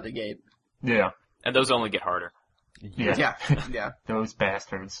right out of the gate. Yeah. And those only get harder. Yeah. Yeah. Those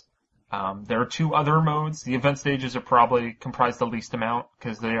bastards. There are 2 other modes. The event stages are probably comprise the least amount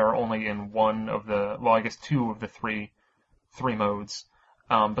because they are only in 2 of the three modes.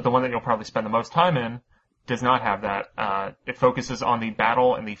 But the one that you'll probably spend the most time in does not have that. It focuses on the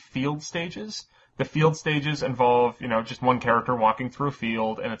battle and the field stages. The field stages involve, just one character walking through a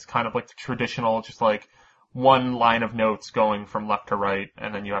field, and it's kind of like the traditional, just like one line of notes going from left to right,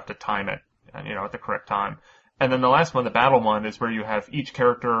 and then you have to time it, at the correct time. And then the last one, the battle one, is where you have each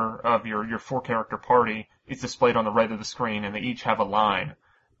character of your 4-character party is displayed on the right of the screen, and they each have a line.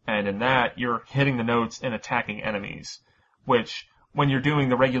 And in that, you're hitting the notes and attacking enemies, which, when you're doing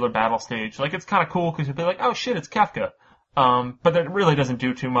the regular battle stage, it's kind of cool because you'll be like, oh shit, it's Kefka. But that really doesn't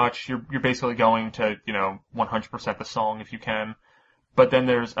do too much. You're basically going to, 100% the song if you can. But then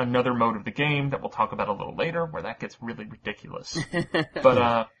there's another mode of the game that we'll talk about a little later where that gets really ridiculous.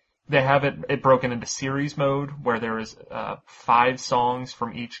 But they have it broken into series mode where there is 5 songs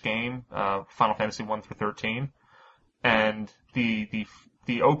from each game, Final Fantasy 1 through 13, and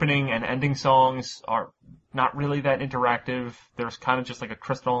the opening and ending songs are not really that interactive. There's kind of just like a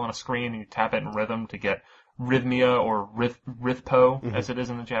crystal on a screen, and you tap it in rhythm to get rhythmia or rithpo, as it is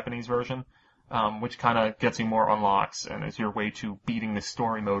in the Japanese version, which kind of gets you more unlocks and is your way to beating the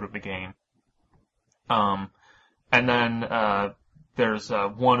story mode of the game. And then there's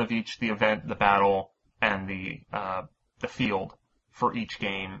one of each: the event, the battle, and the field for each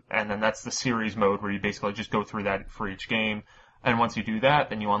game. And then that's the series mode where you basically just go through that for each game. And once you do that,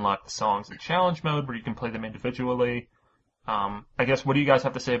 then you unlock the songs in challenge mode where you can play them individually. I guess, what do you guys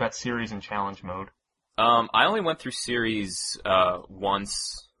have to say about series and challenge mode? I only went through series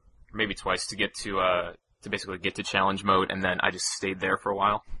once, maybe twice, to get to basically get to challenge mode, and then I just stayed there for a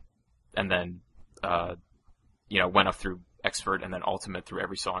while, and then went up through expert and then ultimate through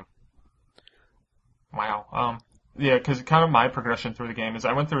every song. Wow. Yeah, because kind of my progression through the game is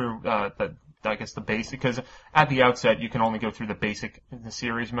I went through the basic, because at the outset you can only go through the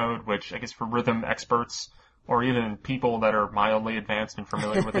series mode, which I guess for rhythm experts or even people that are mildly advanced and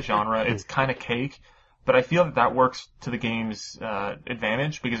familiar with the genre, it's kind of cake. But I feel that works to the game's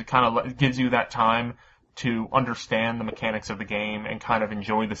advantage, because it kind of gives you that time to understand the mechanics of the game and kind of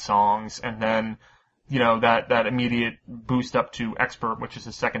enjoy the songs. And then, that immediate boost up to expert, which is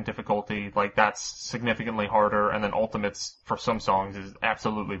the second difficulty, like that's significantly harder. And then ultimates for some songs is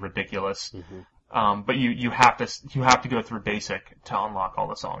absolutely ridiculous. Mm-hmm. But you have to go through basic to unlock all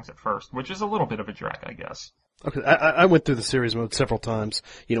the songs at first, which is a little bit of a drag, I guess. Okay, I went through the series mode several times,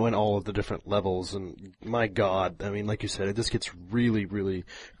 in all of the different levels, and my God, I mean, like you said, it just gets really, really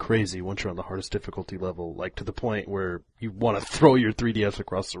crazy once you're on the hardest difficulty level, like to the point where you want to throw your 3DS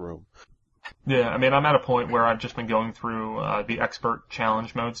across the room. Yeah, I mean, I'm at a point where I've just been going through the expert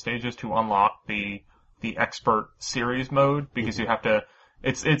challenge mode stages to unlock the expert series mode, because you have to.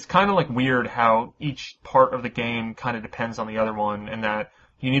 It's kind of like weird how each part of the game kind of depends on the other one, and that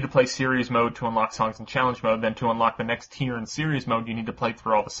you need to play series mode to unlock songs in challenge mode. Then to unlock the next tier in series mode, you need to play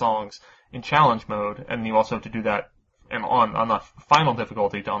through all the songs in challenge mode, and you also have to do that on the final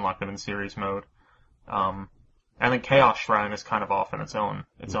difficulty to unlock them in series mode. And then Chaos Shrine is kind of off in its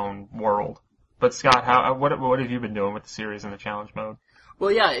own world. But Scott, what have you been doing with the series and the challenge mode?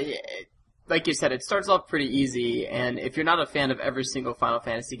 Well, yeah, like you said, it starts off pretty easy, and if you're not a fan of every single Final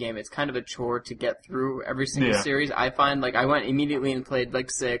Fantasy game, it's kind of a chore to get through every single series. I find, I went immediately and played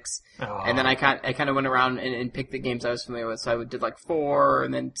 6, and then I kind of went around and picked the games I was familiar with. So I did 4,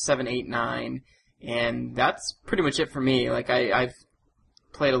 and then 7, 8, 9, and that's pretty much it for me. I've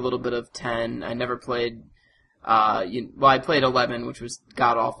played a little bit of 10. I never played. I played 11, which was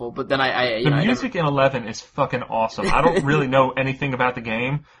god awful, but then the music in 11 is fucking awesome. I don't really know anything about the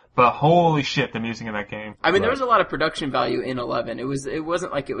game, but holy shit, the music in that game. I mean, there was a lot of production value in 11. It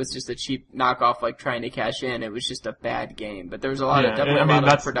wasn't like it was just a cheap knockoff, trying to cash in. It was just a bad game, but there was a lot of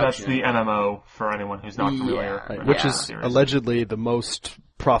production. That's the MMO for anyone who's not familiar. Right. Which is allegedly the most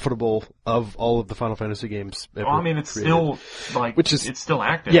profitable of all of the Final Fantasy games ever. Well, I mean, it's created. still it's still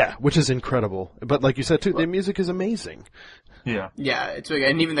active. Yeah, which is incredible. But like you said too, the music is amazing. Yeah. Yeah, it's really,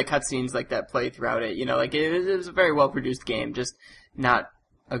 and even the cutscenes that play throughout it, it was a very well produced game, just not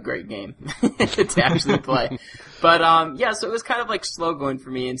a great game to actually play. But so it was kind of slow going for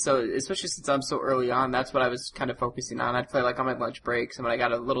me, and so especially since I'm so early on, that's what I was kind of focusing on. I'd play on my lunch breaks, and when I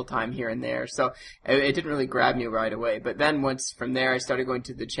got a little time here and there, so it didn't really grab me right away. But then once from there, I started going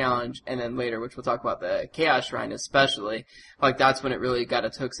to the challenge, and then later, which we'll talk about, the Chaos Shrine especially, that's when it really got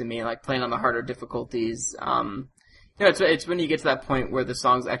its hooks in me, playing on the harder difficulties. It's when you get to that point where the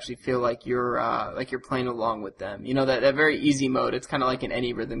songs actually feel like you're playing along with them. That very easy mode. It's kind of like in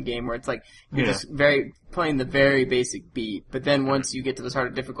any rhythm game where it's you're just playing the very basic beat. But then once you get to those harder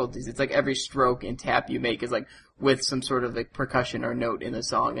difficulties, it's every stroke and tap you make is with some sort of percussion or note in the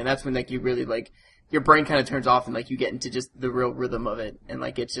song, and that's when you really your brain kind of turns off and you get into just the real rhythm of it, and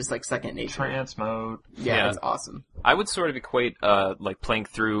it's just second nature. Trance mode. Yeah, it's awesome. I would sort of equate playing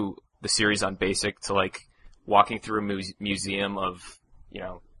through the series on basic to walking through a museum of,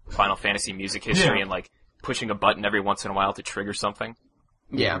 Final Fantasy music history and pushing a button every once in a while to trigger something.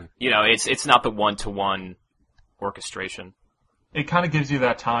 Yeah. It's not the one-to-one orchestration. It kind of gives you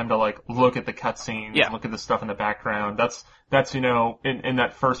that time to look at the cutscenes, look at the stuff in the background. That's in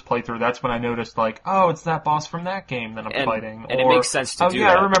that first playthrough, that's when I noticed it's that boss from that game that I'm fighting. And it makes sense to do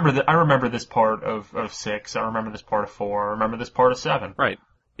that. I remember this part of 6. I remember this part of 4. I remember this part of 7. Right.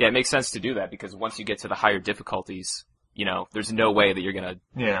 Yeah, it makes sense to do that because once you get to the higher difficulties, there's no way that you're gonna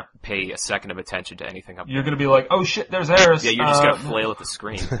Yeah. pay a second of attention to anything up You're gonna be like, oh shit, there's Eris. Yeah, you're just gonna flail at the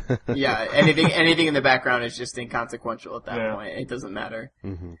screen. Yeah, anything in the background is just inconsequential at that Yeah. point. It doesn't matter.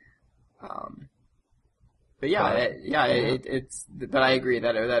 Mm-hmm. But yeah, but I agree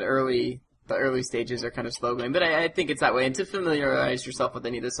that the early stages are kind of slow going. But I think it's that way. And to familiarize yourself with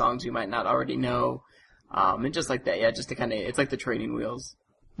any of the songs you might not already know, and just like that, yeah, just to kind of, it's like the training wheels.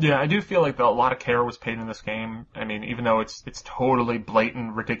 Yeah, I do feel like a lot of care was paid in this game. I mean, even though it's totally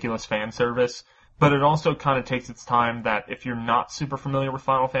blatant, ridiculous fan service, but it also kind of takes its time that if you're not super familiar with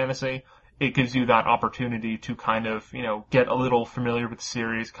Final Fantasy, it gives you that opportunity to kind of, get a little familiar with the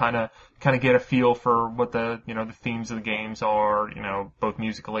series, kind of get a feel for what the themes of the games are, both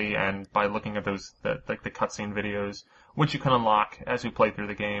musically and by looking at the cutscene videos, which you can unlock as you play through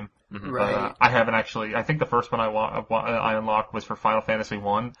the game. Mm-hmm. Right. I haven't actually. I think the first one I unlocked was for Final Fantasy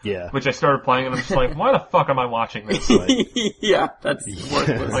 1. Yeah. Which I started playing and I'm just like, why the fuck am I watching this? Yeah, that's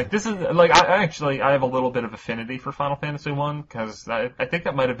worthless. Like this is like I have a little bit of affinity for Final Fantasy 1 because I think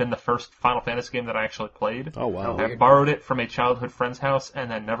that might have been the first Final Fantasy game that I actually played. Oh wow. I borrowed it from a childhood friend's house and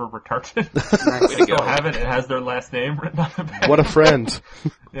then never returned it. Nice. Way to Still go. have it. It has their last name written on the back. What a friend.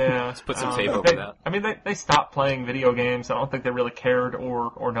 Yeah. Let's put some tape over that. I mean, they stopped playing video games. I don't think they really cared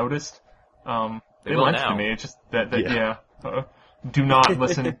or noticed. They will lied now. to me. It's just that Yeah. do not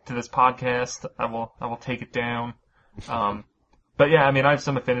listen to this podcast. I will take it down. But yeah, I mean, I have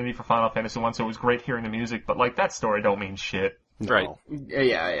some affinity for Final Fantasy 1, so it was great hearing the music, but like that story don't mean shit. Right.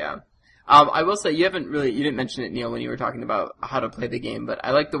 Yeah. I will say you didn't mention it, Neil, when you were talking about how to play the game, but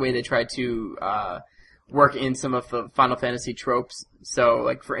I like the way they tried to work in some of the Final Fantasy tropes. So,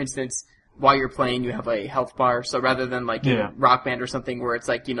 like, for instance, while you're playing, you have a health bar. So rather than like in Rock Band or something where it's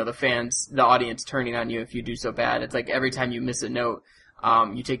like, the audience turning on you if you do so bad, it's like every time you miss a note,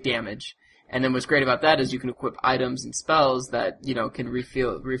 you take damage. And then what's great about that is you can equip items and spells that, can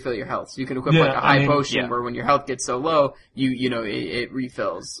refill your health. So you can equip like a high potion where when your health gets so low, it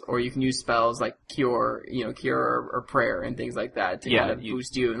refills. Or you can use spells like cure or prayer and things like that to kind of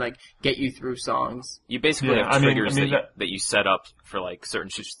boost you and like get you through songs. You basically Yeah, have I mean- triggers I mean that you set up for like certain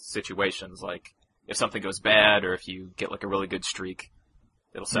situations, like if something goes bad or if you get like a really good streak,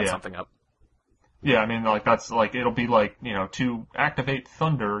 it'll set something up. Yeah, I mean, like, that's, like, it'll be like, to activate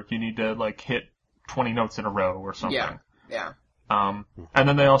Thunder, you need to, like, hit 20 notes in a row or something. Yeah. And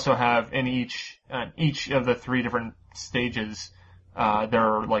then they also have, in each of the 3 different stages, there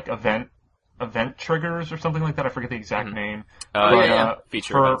are, like, event triggers or something like that. I forget the exact name.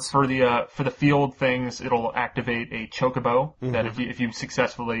 Feature events. For the field things, it'll activate a chocobo that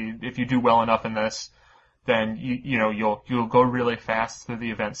if you do well enough in this, then you'll go really fast through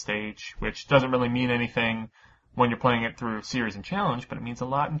the event stage, which doesn't really mean anything when you're playing it through Series and Challenge, but it means a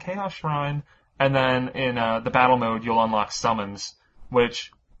lot in Chaos Shrine. And then in the battle mode, you'll unlock summons,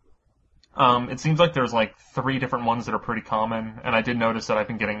 which it seems like there's like 3 different ones that are pretty common, and I did notice that I've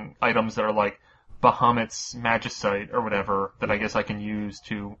been getting items that are like Bahamut's Magicite or whatever that I guess I can use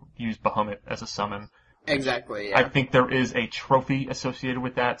to use Bahamut as a summon. Exactly, yeah. I think there is a trophy associated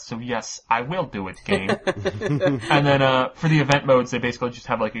with that, so yes, I will do it, game. And then for the event modes, they basically just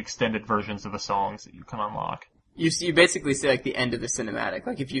have like extended versions of the songs that you can unlock. You basically see like the end of the cinematic.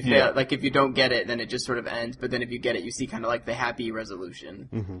 Like if you fail, like if you don't get it, then it just sort of ends. But then if you get it, you see kind of like the happy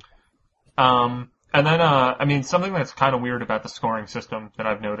resolution. And then I mean, something that's kind of weird about the scoring system that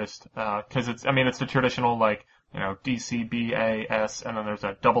I've noticed, because it's the traditional like D, C, B, A, S, and then there's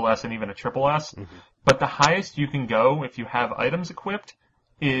a double S and even a triple S. But the highest you can go if you have items equipped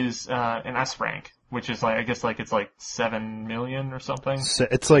is an S rank, which is like I guess like it's like 7 million or something.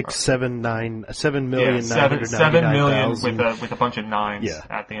 It's like 7 million 7 million with a bunch of nines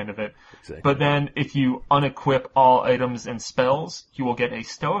at the end of it. Exactly. But then if you unequip all items and spells, you will get a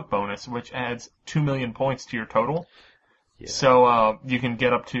stoic bonus, which adds 2 million points to your total. Yeah. So you can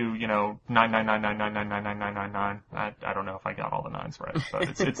get up to 99999999999. I don't know if I got all the nines right,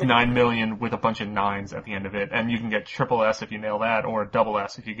 but it's 9 million with a bunch of nines at the end of it, and you can get triple S if you nail that, or a double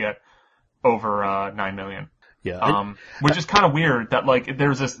S if you get over 9 million. Yeah. Which is kind of weird that like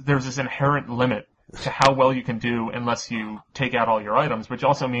there's this inherent limit to how well you can do unless you take out all your items, which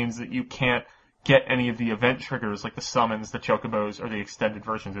also means that you can't get any of the event triggers like the summons, the chocobos, or the extended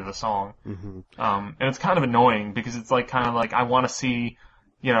versions of the song. And it's kind of annoying because it's like kind of like I want to see,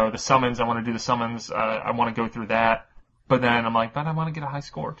 the summons. I want to do the summons. I want to go through that, but then I'm like, but I want to get a high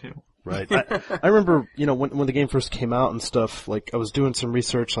score too. Right. I remember, when the game first came out and stuff, like, I was doing some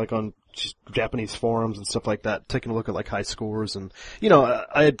research, like, on just Japanese forums and stuff like that, taking a look at, like, high scores, and,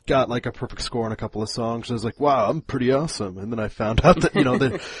 I had got, like, a perfect score on a couple of songs, and I was like, wow, I'm pretty awesome. And then I found out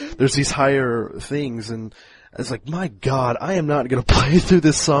that, there's these higher things, and I was like, my God, I am not gonna play through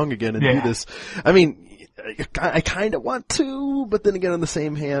this song again and do this. I mean, I kind of want to, but then again, on the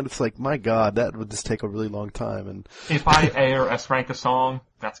same hand, it's like, my God, that would just take a really long time. And if I A or S rank a song,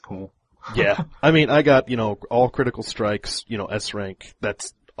 that's cool. Yeah, I mean, I got all critical strikes, S rank.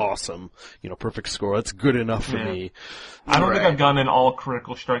 That's awesome. Perfect score. That's good enough for me. I don't think I've gotten an all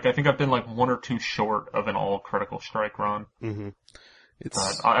critical strike. I think I've been like 1 or 2 short of an all critical strike run. Mm-hmm.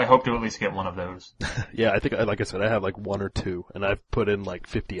 I hope to at least get one of those. Yeah, I think, like I said, I have like 1 or 2, and I've put in like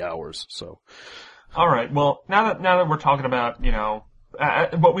 50 hours. So. All right. Well, now that we're talking about,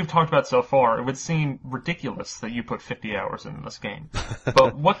 what we've talked about so far, it would seem ridiculous that you put 50 hours in this game.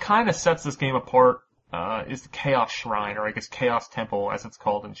 But what kind of sets this game apart is the Chaos Shrine, or I guess Chaos Temple, as it's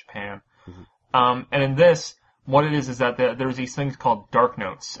called in Japan. Mm-hmm. And in this, what it is that there's these things called Dark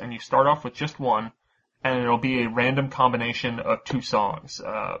Notes, and you start off with just one, and it'll be a random combination of 2 songs,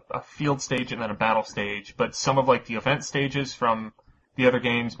 a field stage and then a battle stage. But some of like the event stages from the other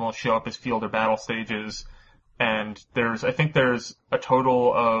games will show up as field or battle stages, and I think there's a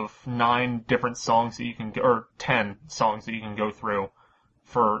total of 9 different songs that you can, or 10 songs that you can go through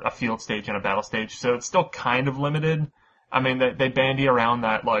for a field stage and a battle stage, so it's still kind of limited. I mean, they bandy around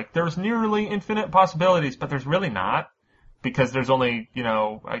that, like, there's nearly infinite possibilities, but there's really not, because there's only,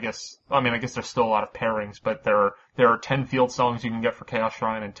 I guess there's still a lot of pairings, but there are 10 field songs you can get for Chaos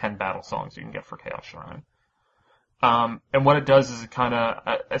Shrine and 10 battle songs you can get for Chaos Shrine. And what it does is it kind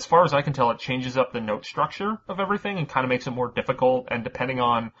of, as far as I can tell, it changes up the note structure of everything and kind of makes it more difficult. And depending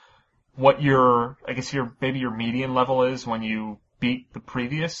on what your median level is when you beat the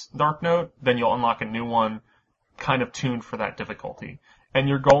previous Dark Note, then you'll unlock a new one kind of tuned for that difficulty. And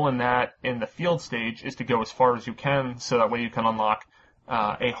your goal in the field stage is to go as far as you can, so that way you can unlock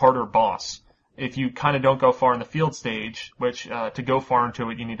a harder boss. If you kind of don't go far in the field stage, which, to go far into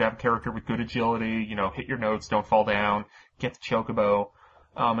it, you need to have a character with good agility, hit your notes, don't fall down, get the chocobo,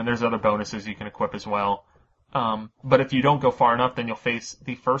 and there's other bonuses you can equip as well. But if you don't go far enough, then you'll face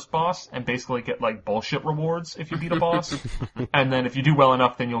the first boss and basically get like bullshit rewards if you beat a boss. And then if you do well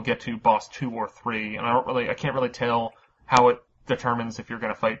enough, then you'll get to boss 2 or 3. And I can't really tell how it determines if you're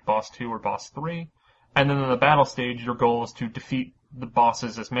gonna fight boss 2 or boss 3. And then in the battle stage, your goal is to defeat the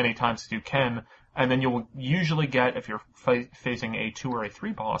bosses as many times as you can, and then you'll usually get, if you're facing a 2 or a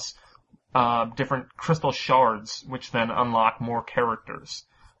 3 boss, different crystal shards, which then unlock more characters.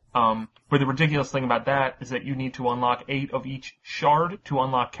 But the ridiculous thing about that is that you need to unlock 8 of each shard to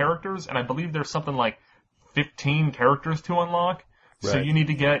unlock characters, and I believe there's something like 15 characters to unlock. Right. So you need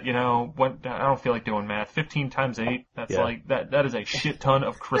to get, I don't feel like doing math. 15 times 8, that's like, that is a shit ton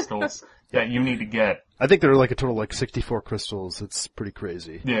of crystals that you need to get. I think there are like a total of like 64 crystals. It's pretty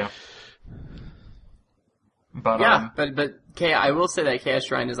crazy. Yeah. But, I will say that Chaos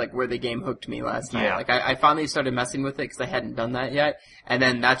Shrine is like where the game hooked me last night. Yeah. Like I finally started messing with it because I hadn't done that yet, and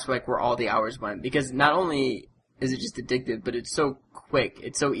then that's like where all the hours went, because not only is it just addictive, but it's so quick.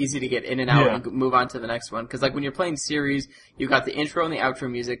 It's so easy to get in and out and move on to the next one. Because like when you're playing series, you've got the intro and the outro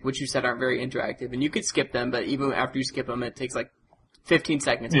music, which you said aren't very interactive, and you could skip them, but even after you skip them, it takes like 15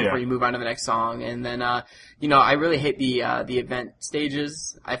 seconds before you move on to the next song. And then, I really hate the event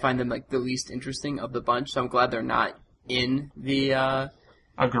stages. I find them like the least interesting of the bunch, so I'm glad they're not in the,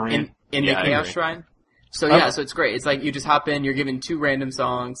 Agreed. in the Chaos Shrine. So so it's great. It's like you just hop in, you're given 2 random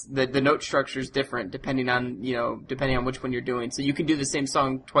songs. The note structure is different depending on which one you're doing. So you can do the same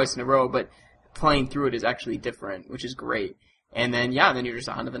song twice in a row, but playing through it is actually different, which is great. And then then you're just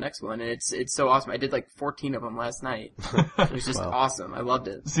on to the next one, and it's so awesome. I did like 14 of them last night. It was just awesome. I loved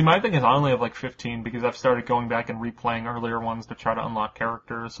it. See, my thing is I only have like 15 because I've started going back and replaying earlier ones to try to unlock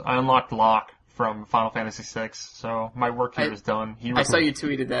characters. I unlocked Locke from Final Fantasy VI, so my work here is done. I saw you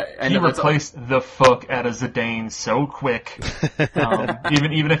tweeted that. He replaced the fuck out of Zidane so quick.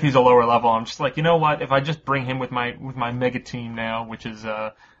 Even if he's a lower level, I'm just like, you know what? If I just bring him with my mega team now, which is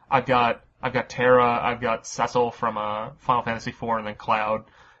I've got Terra, I've got Cecil from Final Fantasy IV, and then Cloud.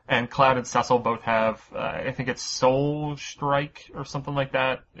 And Cloud and Cecil both have, I think it's Soul Strike or something like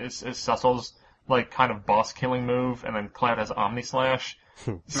that, is Cecil's like kind of boss killing move, and then Cloud has Omni Slash.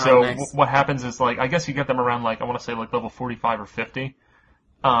 So nice. What happens is like, I guess you get them around like, I want to say like level 45 or 50.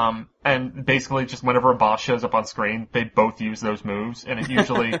 And basically just whenever a boss shows up on screen, they both use those moves, and it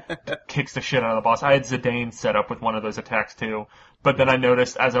usually kicks the shit out of the boss. I had Zidane set up with one of those attacks too, but then I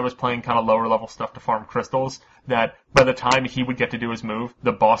noticed as I was playing kind of lower level stuff to farm crystals, that by the time he would get to do his move,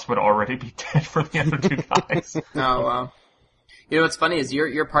 the boss would already be dead for the other two guys. Oh, wow. You know what's funny is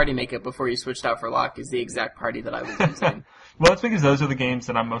your party makeup before you switched out for Locke is the exact party that I was using. Well, it's because those are the games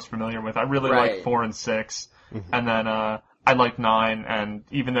that I'm most familiar with. I really Right. like 4 and 6, and then I like 9, and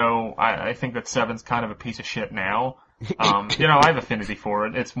even though I think that 7's kind of a piece of shit now, you know, I have affinity for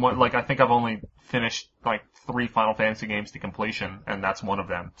it. It's one, like, I think I've only finished, like, 3 Final Fantasy games to completion, and that's one of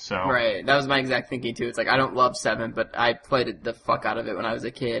them, so. Right. That was my exact thinking too. It's like, I don't love 7, but I played it the fuck out of it when I was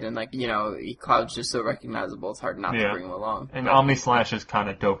a kid, and like, you know, Cloud's just so recognizable, it's hard not to Yeah. bring him along. And Omni Slash is kind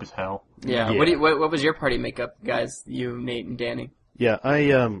of dope as hell. Yeah. Yeah. What was your party makeup, guys? You, Nate, and Danny? Yeah,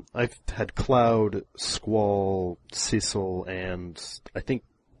 I've had Cloud, Squall, Cecil, and I think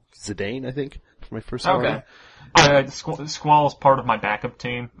Zidane, for my first Okay. party. Squall's part of my backup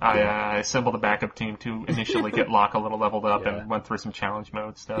team. I assembled a backup team to initially get Locke a little leveled up Yeah. and went through some challenge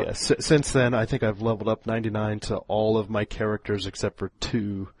mode stuff. Yeah, since then, I think I've leveled up 99 to all of my characters except for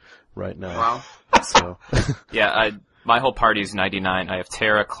 2 right now. Wow. So, Yeah, my whole party is 99. I have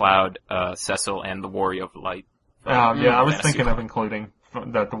Terra, Cloud, Cecil, and the Warrior of Light. Yeah, I was Fantasy thinking of One. including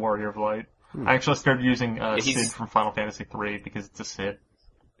the Warrior of Light. I actually started using he's- Sid from Final Fantasy 3 because it's a Sid.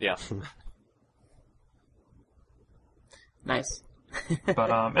 Yeah. Nice. But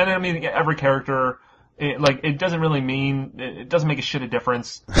and I mean every character, it doesn't really mean it doesn't make a shit of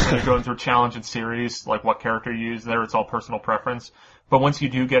difference when you're going through a challenge and series like what character you use. There, it's all personal preference. But once you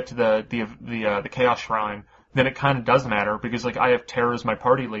do get to the Chaos Shrine, then it kind of does matter because like I have Terra as my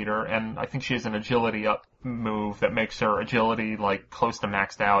party leader, and I think she has an agility up move that makes her agility like close to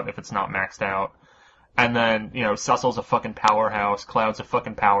maxed out if it's not maxed out. And then you know Cecil's a fucking powerhouse, Cloud's a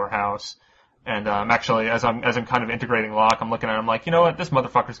fucking powerhouse. And actually, as I'm kind of integrating Locke, I'm looking at him like, you know what, this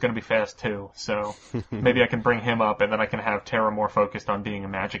motherfucker's going to be fast too. So maybe I can bring him up, and then I can have Terra more focused on being a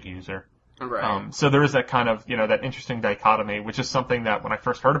magic user. Right. So there is that kind of, you know, that interesting dichotomy, which is something that when I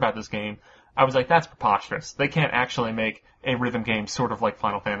first heard about this game, I was like, that's preposterous. They can't actually make a rhythm game sort of like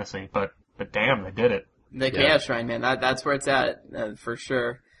Final Fantasy, but damn, they did it. The Chaos Shrine, man, that's where it's at, for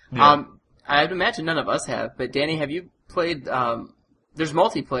sure. Yeah. I'd imagine none of us have, but Danny, have you played, there's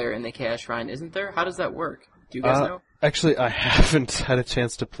multiplayer in the Chaos Shrine, isn't there? How does that work? Do you guys know? Actually, I haven't had a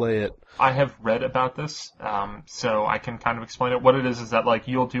chance to play it. I have read about this, so I can kind of explain it. What it is that like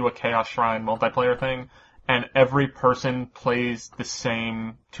you'll do a Chaos Shrine multiplayer thing, and every person plays the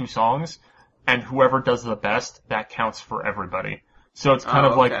same 2 songs, and whoever does the best, that counts for everybody. So it's kind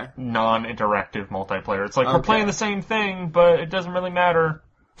of okay. like non-interactive multiplayer. It's like we're Okay. playing the same thing, but it doesn't really matter.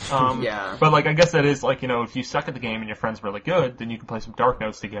 Yeah. But like I guess that is like, you know, if you suck at the game and your friend's really good, then you can play some Dark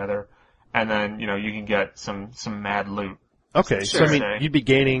Notes together, and then you know you can get some mad loot. Okay, Sure. so I mean, would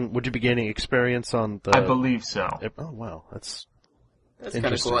you be gaining experience on the... I believe so. Oh wow, that's That's kind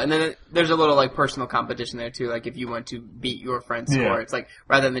of Interesting. cool. And then there's a little like personal competition there too. Like if you want to beat your friend's Yeah. score, it's like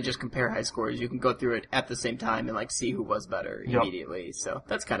rather than just compare high scores, you can go through it at the same time and like see who was better Yep. immediately. So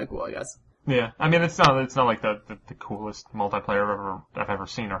that's kind of cool, I guess. Yeah, I mean it's not like the coolest multiplayer I've ever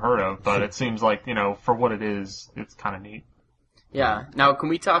seen or heard of, but it seems like, you know, for what it is, it's kind of neat. Yeah. Now, can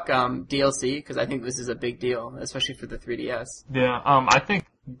we talk DLC? Because I think this is a big deal, especially for the 3DS. Yeah, I think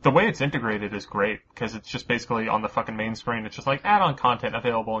the way it's integrated is great because it's just basically on the fucking main screen. It's just like add-on content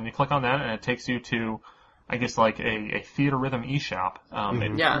available, and you click on that, and it takes you to, I guess, like a Theater Rhythm eShop.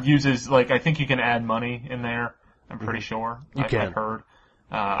 It Yeah. uses like I think you can add money in there. I'm pretty sure. You can. I've heard.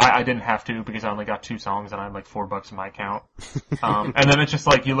 I didn't have to because I only got 2 songs and I had like $4 in my account. And then it's just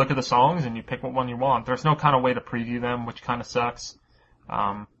like you look at the songs and you pick what one you want. There's no kind of way to preview them, which kind of sucks.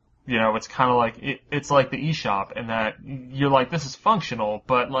 You know, it's kind of like it's like the eShop in that you're like, this is functional,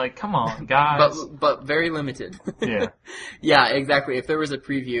 but like, come on, guys. But very limited. Yeah. Yeah, exactly. If there was a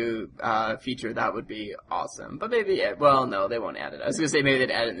preview feature, that would be awesome. But maybe, well, no, they won't add it. I was gonna say maybe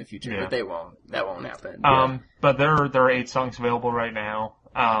they'd add it in the future, Yeah. but they won't. That won't happen. But there are 8 songs available right now.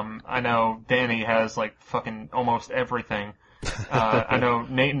 I know Danny has like fucking almost everything. I know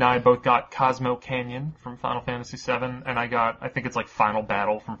Nate and I both got Cosmo Canyon from Final Fantasy VII, and I think it's like Final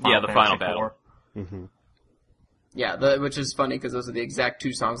Battle from Final the Fantasy Final IV. Battle. Mm-hmm. Yeah, which is funny because those are the exact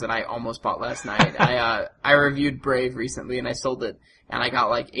 2 songs that I almost bought last night. I reviewed Brave recently and I sold it and I got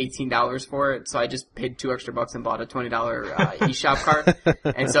like $18 for it, so I just paid $2 and bought a $20 eShop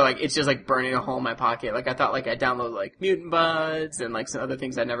card. And so like it's just like burning a hole in my pocket. Like I thought like I downloaded like Mutant Buds and like some other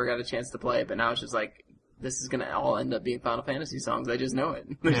things I never got a chance to play, but now it's just like this is gonna all end up being Final Fantasy songs. I just know it.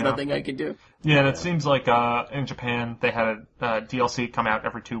 There's Yeah. nothing I can do. Yeah, and it seems like in Japan they had a DLC come out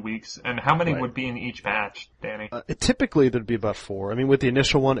every 2 weeks. And how many Right. would be in each batch, Danny? Typically, there'd be about 4. I mean, with the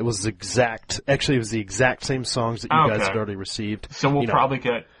initial one, it was the exact same songs that you guys Okay. had already received. So we'll You know, probably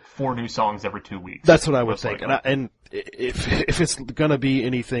get 4 new songs every 2 weeks. That's what I would most think. likely. And if it's gonna be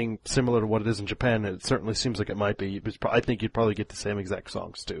anything similar to what it is in Japan, it certainly seems like it might be. I think you'd probably get the same exact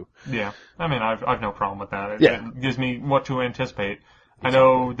songs too. Yeah, I mean, I've no problem with that. Yeah. It gives me what to anticipate. I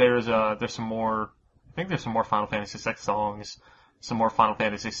know there's some more. I think there's some more Final Fantasy VI songs, some more Final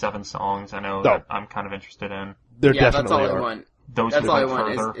Fantasy VII songs. I know that I'm kind of interested in. There Yeah, that's definitely all I are. want. Those That's who all I went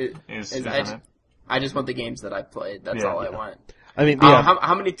want further is isn't I it? I just want the games that I've played. That's Yeah, all I yeah. want. I mean, yeah.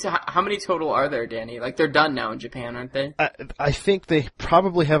 How many total are there, Danny? Like they're done now in Japan, aren't they? I think they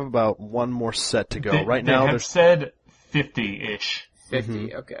probably have about one more set to go. Right they now, have there's said 50-ish.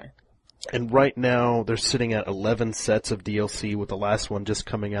 50. Okay. and right now they're sitting at 11 sets of DLC, with the last one just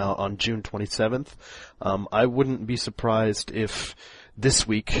coming out on June 27th. I wouldn't be surprised if this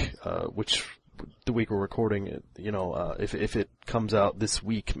week, which the week we're recording it, if it comes out this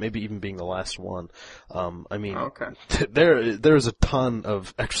week, maybe even being the last one. I mean, Okay. there's a ton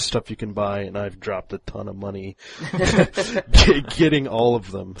of extra stuff you can buy, and I've dropped a ton of money getting all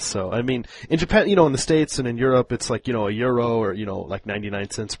of them. So, I mean, in Japan, in the States and in Europe, it's like, €1 or, like 99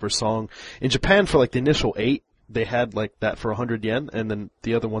 cents per song. In Japan, for like the initial 8, they had like that for 100 yen, and then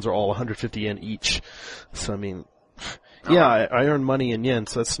the other ones are all 150 yen each. So, I mean, yeah, I earn money in yen,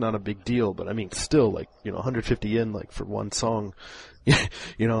 so that's not a big deal. But I mean, still, like 150 yen, like for one song, and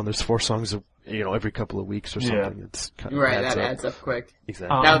there's 4 songs, every couple of weeks or something. Yeah. It's kind of Right, that adds up quick.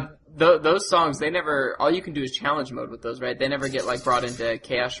 Exactly. Now, those songs, they never. All you can do is challenge mode with those, right? They never get like brought into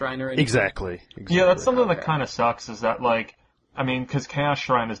Chaos Shrine or anything. Exactly. Yeah, that's something that Okay. kind of sucks. Is that like, I mean, because Chaos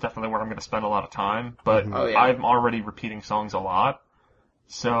Shrine is definitely where I'm going to spend a lot of time, but Oh, yeah. I'm already repeating songs a lot.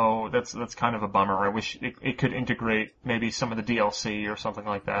 So that's kind of a bummer. I wish it could integrate maybe some of the DLC or something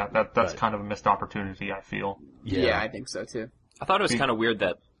like that. That's Right. kind of a missed opportunity, I feel. Yeah, I think so too. I thought it was kind of weird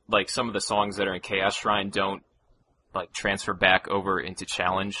that like some of the songs that are in Chaos Shrine don't like transfer back over into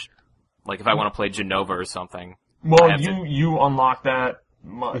Challenge. Like if I want to play Genova or something. Well, I have you unlock that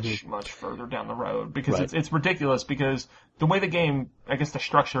much further down the road because Right. it's ridiculous because the way the game, I guess the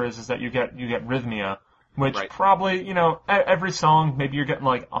structure is that you get Rhythmia, which Right. probably, every song, maybe you're getting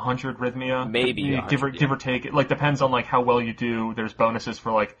like 100 Rhythmia. Maybe You know, 100, give or take. It like depends on like how well you do. There's bonuses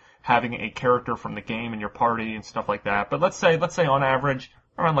for like having a character from the game in your party and stuff like that. But let's say on average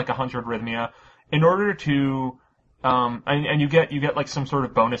around like 100 Rhythmia. In order to and you get like some sort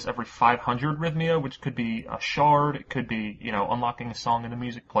of bonus every 500 Rhythmia, which could be a shard, it could be, unlocking a song in the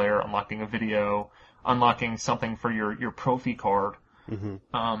music player, unlocking a video, unlocking something for your Profi card,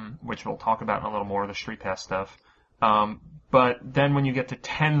 which we'll talk about in a little more of the Street Pass stuff. But then when you get to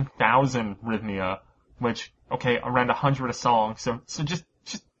 10,000 Rhythmia, which, okay, around 100 a song, so just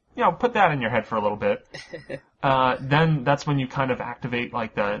put that in your head for a little bit. Then that's when you kind of activate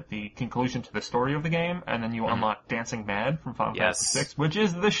like the conclusion to the story of the game, and then you unlock Dancing Mad from Final Fantasy VI, which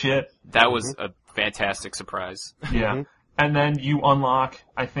is the shit. That was a fantastic surprise. Yeah. And then you unlock,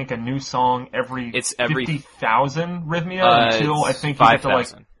 I think, a new song every It's every 50,000 Rhythmia until I think you get to like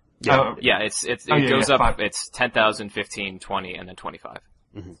 5,000. Yeah. Yeah, it goes up. It's 10,000, 15, 20, and then 25.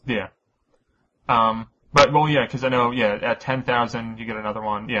 Yeah. But well, yeah, because I know, at 10,000 you get another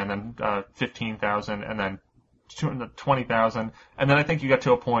one, and then 15,000, and then 20,000, and then I think you get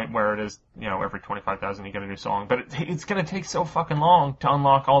to a point where it is, every 25,000 you get a new song. But it's going to take so fucking long to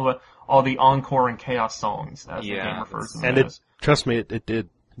unlock all the encore and chaos songs, as the game refers to them And as. trust me, it did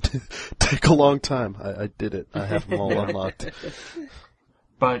take a long time. I did it. I have them all unlocked.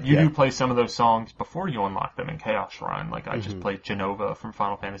 But you do play some of those songs before you unlock them in Chaos Shrine. Like I just played Genova from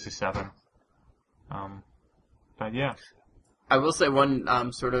Final Fantasy VII. But yeah. I will say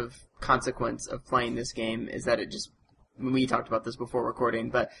one sort of consequence of playing this game is that it just, we talked about this before recording,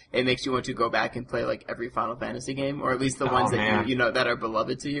 but it makes you want to go back and play like every Final Fantasy game, or at least the ones that man. you know that are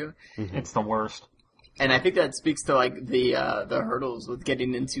beloved to you. It's the worst. And I think that speaks to like the hurdles with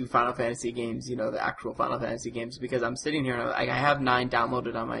getting into Final Fantasy games, the actual Final Fantasy games, because I'm sitting here and I have 9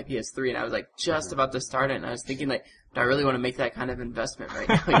 downloaded on my PS3, and I was like just about to start it, and I was thinking like, do I really want to make that kind of investment right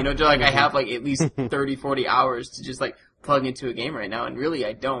now? To like I have like at least 30, 40 hours to just like plug into a game right now, and really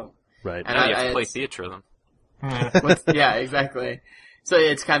I don't. Right. And Now you have I to play Theatrhythm. yeah, exactly. So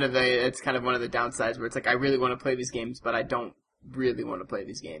it's kind of one of the downsides where it's like I really want to play these games, but I don't really want to play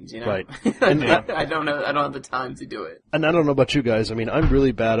these games, you know? Right. And I don't have the time to do it. And I don't know about you guys. I mean, I'm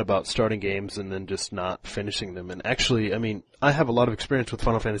really bad about starting games and then just not finishing them. And actually, I mean, I have a lot of experience with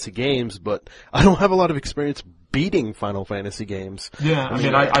Final Fantasy games, but I don't have a lot of experience beating Final Fantasy games. Yeah,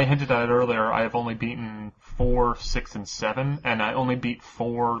 I hinted at it earlier. I have only beaten 4, 6, and 7, and I only beat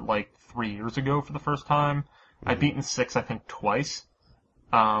 4 like 3 years ago for the first time. I've beaten 6, I think, twice.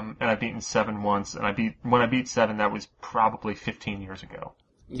 And I've beaten 7 once, and when I beat 7, that was probably 15 years ago.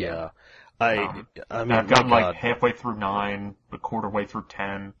 Yeah. I mean, I've gotten like halfway through 9, a quarter way through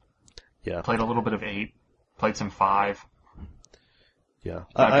 10. Yeah. Played a little bit of 8, played some 5. Yeah.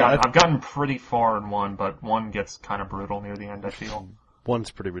 I've gotten pretty far in 1, but 1 gets kind of brutal near the end, I feel.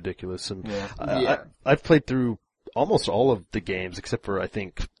 1's pretty ridiculous, and Yeah. I've played through almost all of the games except for I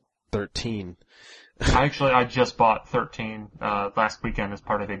think 13. I just bought 13 last weekend as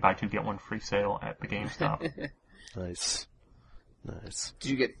part of a buy 2 get 1 free sale at the GameStop. Nice. Did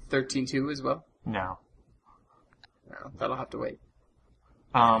you get 13 too as well? No. No, that'll have to wait.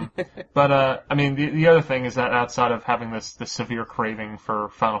 But I mean, the other thing is that outside of having this severe craving for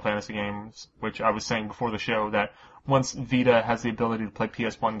Final Fantasy games, which I was saying before the show, that once Vita has the ability to play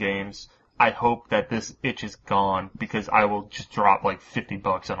PS1 games, I hope that this itch is gone, because I will just drop like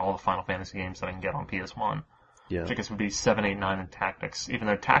 $50 on all the Final Fantasy games that I can get on PS1. Yeah. Which I guess would be 7, 8, 9, and Tactics. Even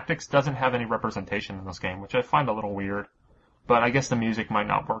though Tactics doesn't have any representation in this game, which I find a little weird. But I guess the music might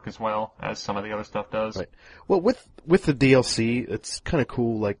not work as well as some of the other stuff does. Right. Well, with the DLC, it's kind of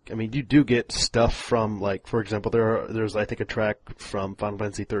cool. Like, I mean, you do get stuff from, like, for example, there's I think a track from Final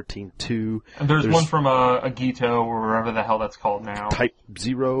Fantasy 13-2. And there's one from Agito, or wherever the hell that's called now. Type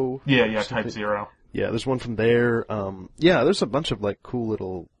 0. Yeah, Type 0. Yeah, there's one from there. Yeah, there's a bunch of like cool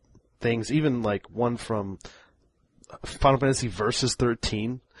little things. Even like one from Final Fantasy Versus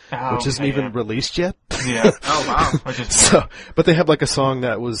 13. Which isn't even released yet. Yeah. Oh wow. So, but they have like a song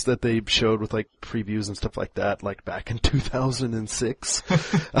that they showed with like previews and stuff like that, like back in 2006.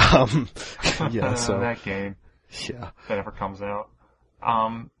 Yeah, so. That game. Yeah. If that ever comes out.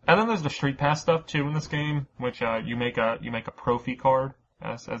 And then there's the Street Pass stuff too in this game, which, you make a Profi card,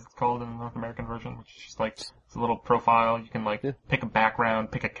 as it's called in the North American version, which is just like, it's a little profile. You can pick a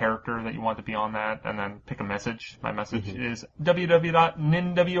background, pick a character that you want to be on that, and then pick a message. My message is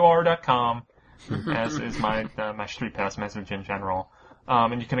www.ninwr.com, as is my Street Pass message in general.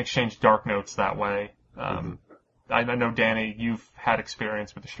 And you can exchange Dark Notes that way. I know, Danny, you've had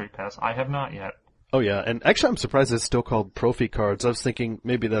experience with the Street Pass. I have not yet. Oh yeah, and actually I'm surprised it's still called Profi cards. I was thinking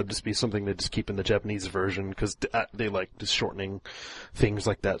maybe that would just be something they just keep in the Japanese version, because they like just shortening things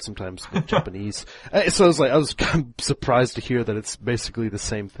like that sometimes in Japanese. So I was kind of surprised to hear that it's basically the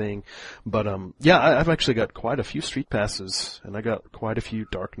same thing. But yeah, I've actually got quite a few Street Passes, and I got quite a few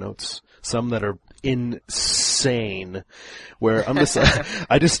Dark Notes. Some that are insane, where I'm just,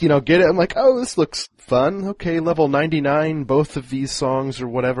 I just, get it. I'm like, oh, this looks fun. Okay, level 99, both of these songs or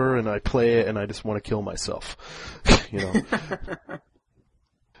whatever, and I play it and I just want to kill myself, But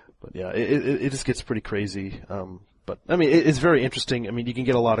yeah, it just gets pretty crazy. But I mean, it's very interesting. I mean, you can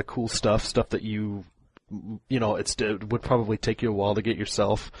get a lot of cool stuff that it would probably take you a while to get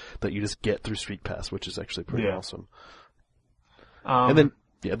yourself, that you just get through Street Pass, which is actually pretty awesome. And then,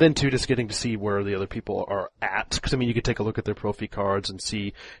 yeah, then too, just getting to see where the other people are at. Because I mean, you could take a look at their Profi cards and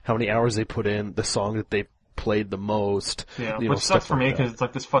see how many hours they put in, the song that they've played the most. Yeah, which sucks for me, because it's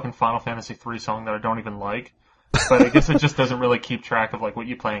like this fucking Final Fantasy 3 song that I don't even like. But I guess it just doesn't really keep track of like what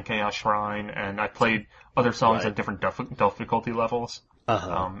you play in Chaos Shrine, and I played other songs at different difficulty levels.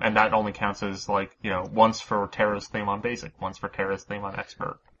 And that only counts as like, once for Terra's theme on Basic, once for Terra's theme on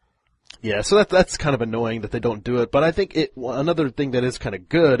Expert. Yeah, so that's kind of annoying that they don't do it, but I think another thing that is kind of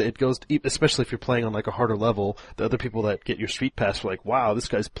good, it goes, especially if you're playing on like a harder level, the other people that get your Street Pass are like, wow, this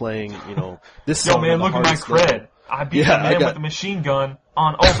guy's playing, this song. Yo man, look at my cred. I beat that man with a machine gun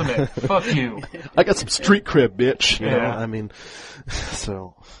on Ultimate. Fuck you. I got some street cred, bitch. You know? I mean,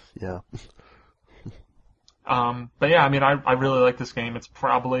 so, yeah. But yeah, I mean, I really like this game. It's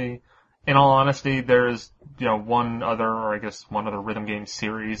probably, in all honesty, there's, one other rhythm game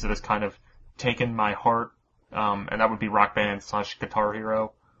series that has kind of taken my heart, and that would be Rock Band / Guitar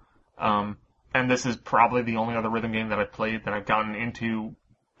Hero. And this is probably the only other rhythm game that I've played that I've gotten into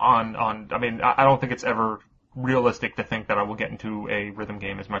I mean, I don't think it's ever realistic to think that I will get into a rhythm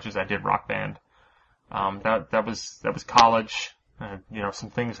game as much as I did Rock Band. That was college, some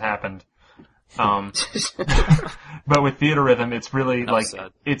things happened. But with Theater Rhythm, it's really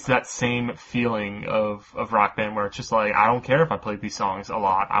it's that same feeling of Rock Band, where it's just like, I don't care if I play these songs a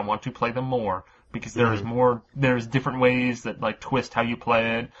lot, I want to play them more, because there's different ways that like twist how you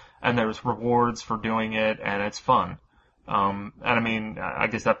play it, and there's rewards for doing it, and it's fun. And I mean, I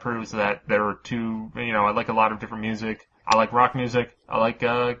guess that proves that there are two, I like a lot of different music. I like rock music. I like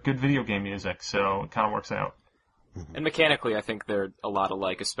good video game music, so it kind of works out. And mechanically, I think they're a lot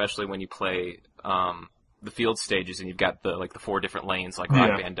alike, especially when you play the field stages and you've got the 4 different lanes like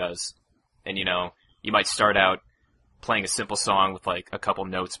Rock Band does. And you might start out playing a simple song with like a couple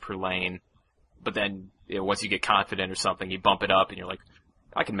notes per lane, but then once you get confident or something, you bump it up and you're like,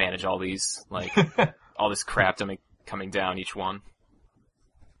 I can manage all these, like all this crap coming down each one.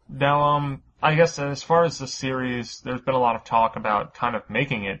 Now, I guess as far as the series, there's been a lot of talk about kind of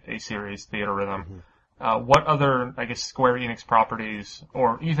making it a series, Theater Rhythm. What other, I guess, Square Enix properties,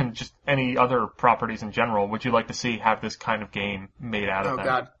 or even just any other properties in general, would you like to see have this kind of game made out of them? Oh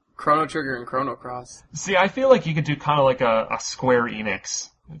god, Chrono Trigger and Chrono Cross. See, I feel like you could do kind of like a Square Enix,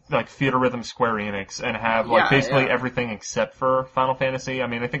 like Theater Rhythm Square Enix, and have basically everything except for Final Fantasy. I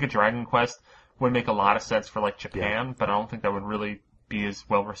mean, I think a Dragon Quest would make a lot of sense for like Japan, but I don't think that would really be as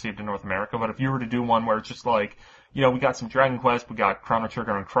well received in North America. But if you were to do one where it's just like, we got some Dragon Quest, we got Chrono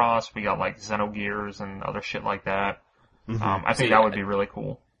Trigger and Cross, we got like Xenogears and other shit like that. I think that would be really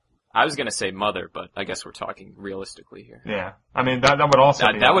cool. I was gonna say Mother, but I guess we're talking realistically here. Yeah. I mean, that would also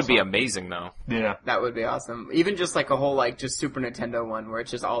be that awesome. would be amazing though. Yeah. That would be awesome. Even just like a whole like just Super Nintendo one where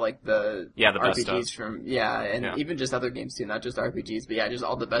it's just all like the best RPGs stuff. from, even just other games too, not just RPGs, but just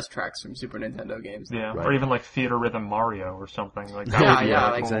all the best tracks from Super Nintendo games. Yeah. Right. Or even like Theater Rhythm Mario or something like that. Would be really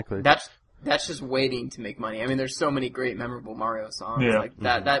cool. Exactly. That's just waiting to make money. I mean, there's so many great, memorable Mario songs. Yeah. Like,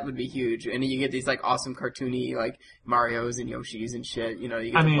 that would be huge. And you get these, like, awesome cartoony, like, Marios and Yoshis and shit, you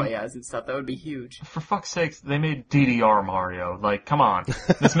get to play as and stuff. That would be huge. For fuck's sake, they made DDR Mario. Like, come on.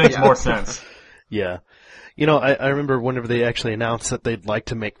 This makes more sense. Yeah. I remember whenever they actually announced that they'd like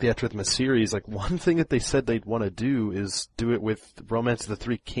to make Theater Rhythm a series, like, one thing that they said they'd want to do is do it with Romance of the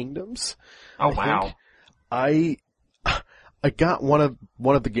Three Kingdoms. Oh, wow. I got one of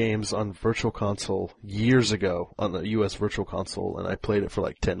the games on Virtual Console years ago on the US Virtual Console, and I played it for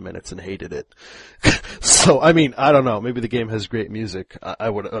like 10 minutes and hated it. So, I mean, I don't know. Maybe the game has great music. I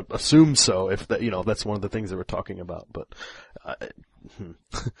would assume so if that, that's one of the things they were talking about. But I mean,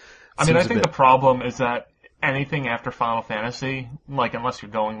 I think the problem is that anything after Final Fantasy, like unless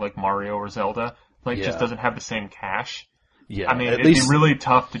you're going like Mario or Zelda, just doesn't have the same cash. Yeah, I mean, it'd be really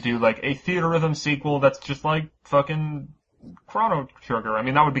tough to do like a Theater Rhythm sequel that's just like fucking Chrono Trigger. I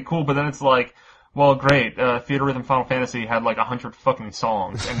mean, that would be cool, but then it's like, well, great, Theater Rhythm Final Fantasy had like 100 fucking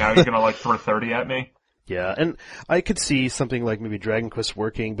songs, and now you're gonna like throw 30 at me? Yeah, and I could see something like maybe Dragon Quest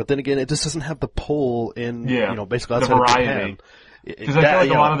working, but then again, it just doesn't have the pull in, basically outside of Japan. Because I feel like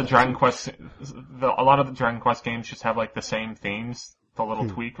a lot of the Dragon Quest games just have like the same themes, the little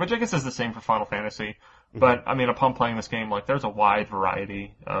tweak, which I guess is the same for Final Fantasy. But I mean, upon playing this game, like there's a wide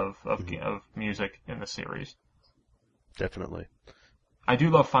variety of music in the series. Definitely. I do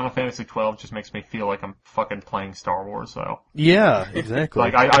love Final Fantasy XII. Just makes me feel like I'm fucking playing Star Wars, though. Yeah, exactly.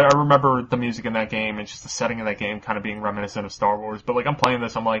 Like I remember the music in that game and just the setting of that game kind of being reminiscent of Star Wars. But like I'm playing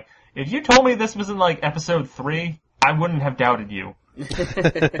this, I'm like, if you told me this was in like Episode 3, I wouldn't have doubted you.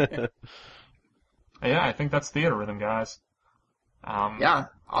 Yeah, I think that's Theater Rhythm, guys. Yeah,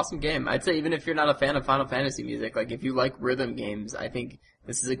 awesome game. I'd say even if you're not a fan of Final Fantasy music, like if you like rhythm games, I think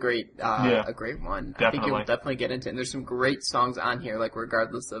this is a great one. Definitely. I think you'll definitely get into it. And there's some great songs on here, like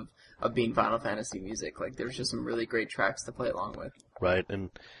regardless of being Final Fantasy music. Like there's just some really great tracks to play along with. Right, and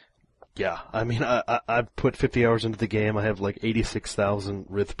yeah, I mean, I've put 50 hours into the game. I have like 86,000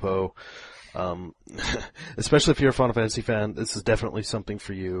 Rithpo. Especially if you're a Final Fantasy fan, this is definitely something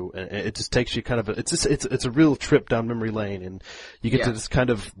for you, and it just takes you kind of it's a real trip down memory lane, and you get to just kind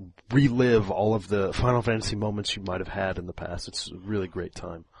of relive all of the Final Fantasy moments you might have had in the past. It's a really great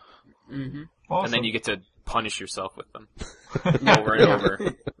time. Mm-hmm. Awesome. And then you get to punish yourself with them over and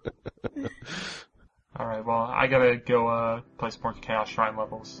over. All right, well, I gotta go play some more Chaos Shrine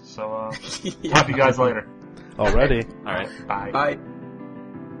levels, so talk to you guys later. Alrighty. All right. Bye. Bye.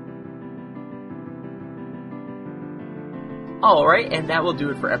 Alright, and that will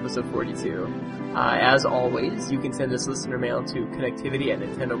do it for episode 42. As always, you can send us listener mail to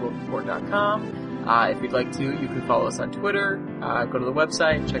connectivity@nintendoworldreport.com. If you'd like to, you can follow us on Twitter, go to the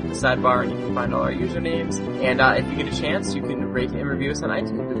website, check the sidebar, and you can find all our usernames. And if you get a chance, you can rate and review us on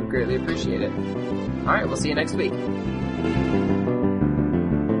iTunes. We would greatly appreciate it. Alright, we'll see you next week.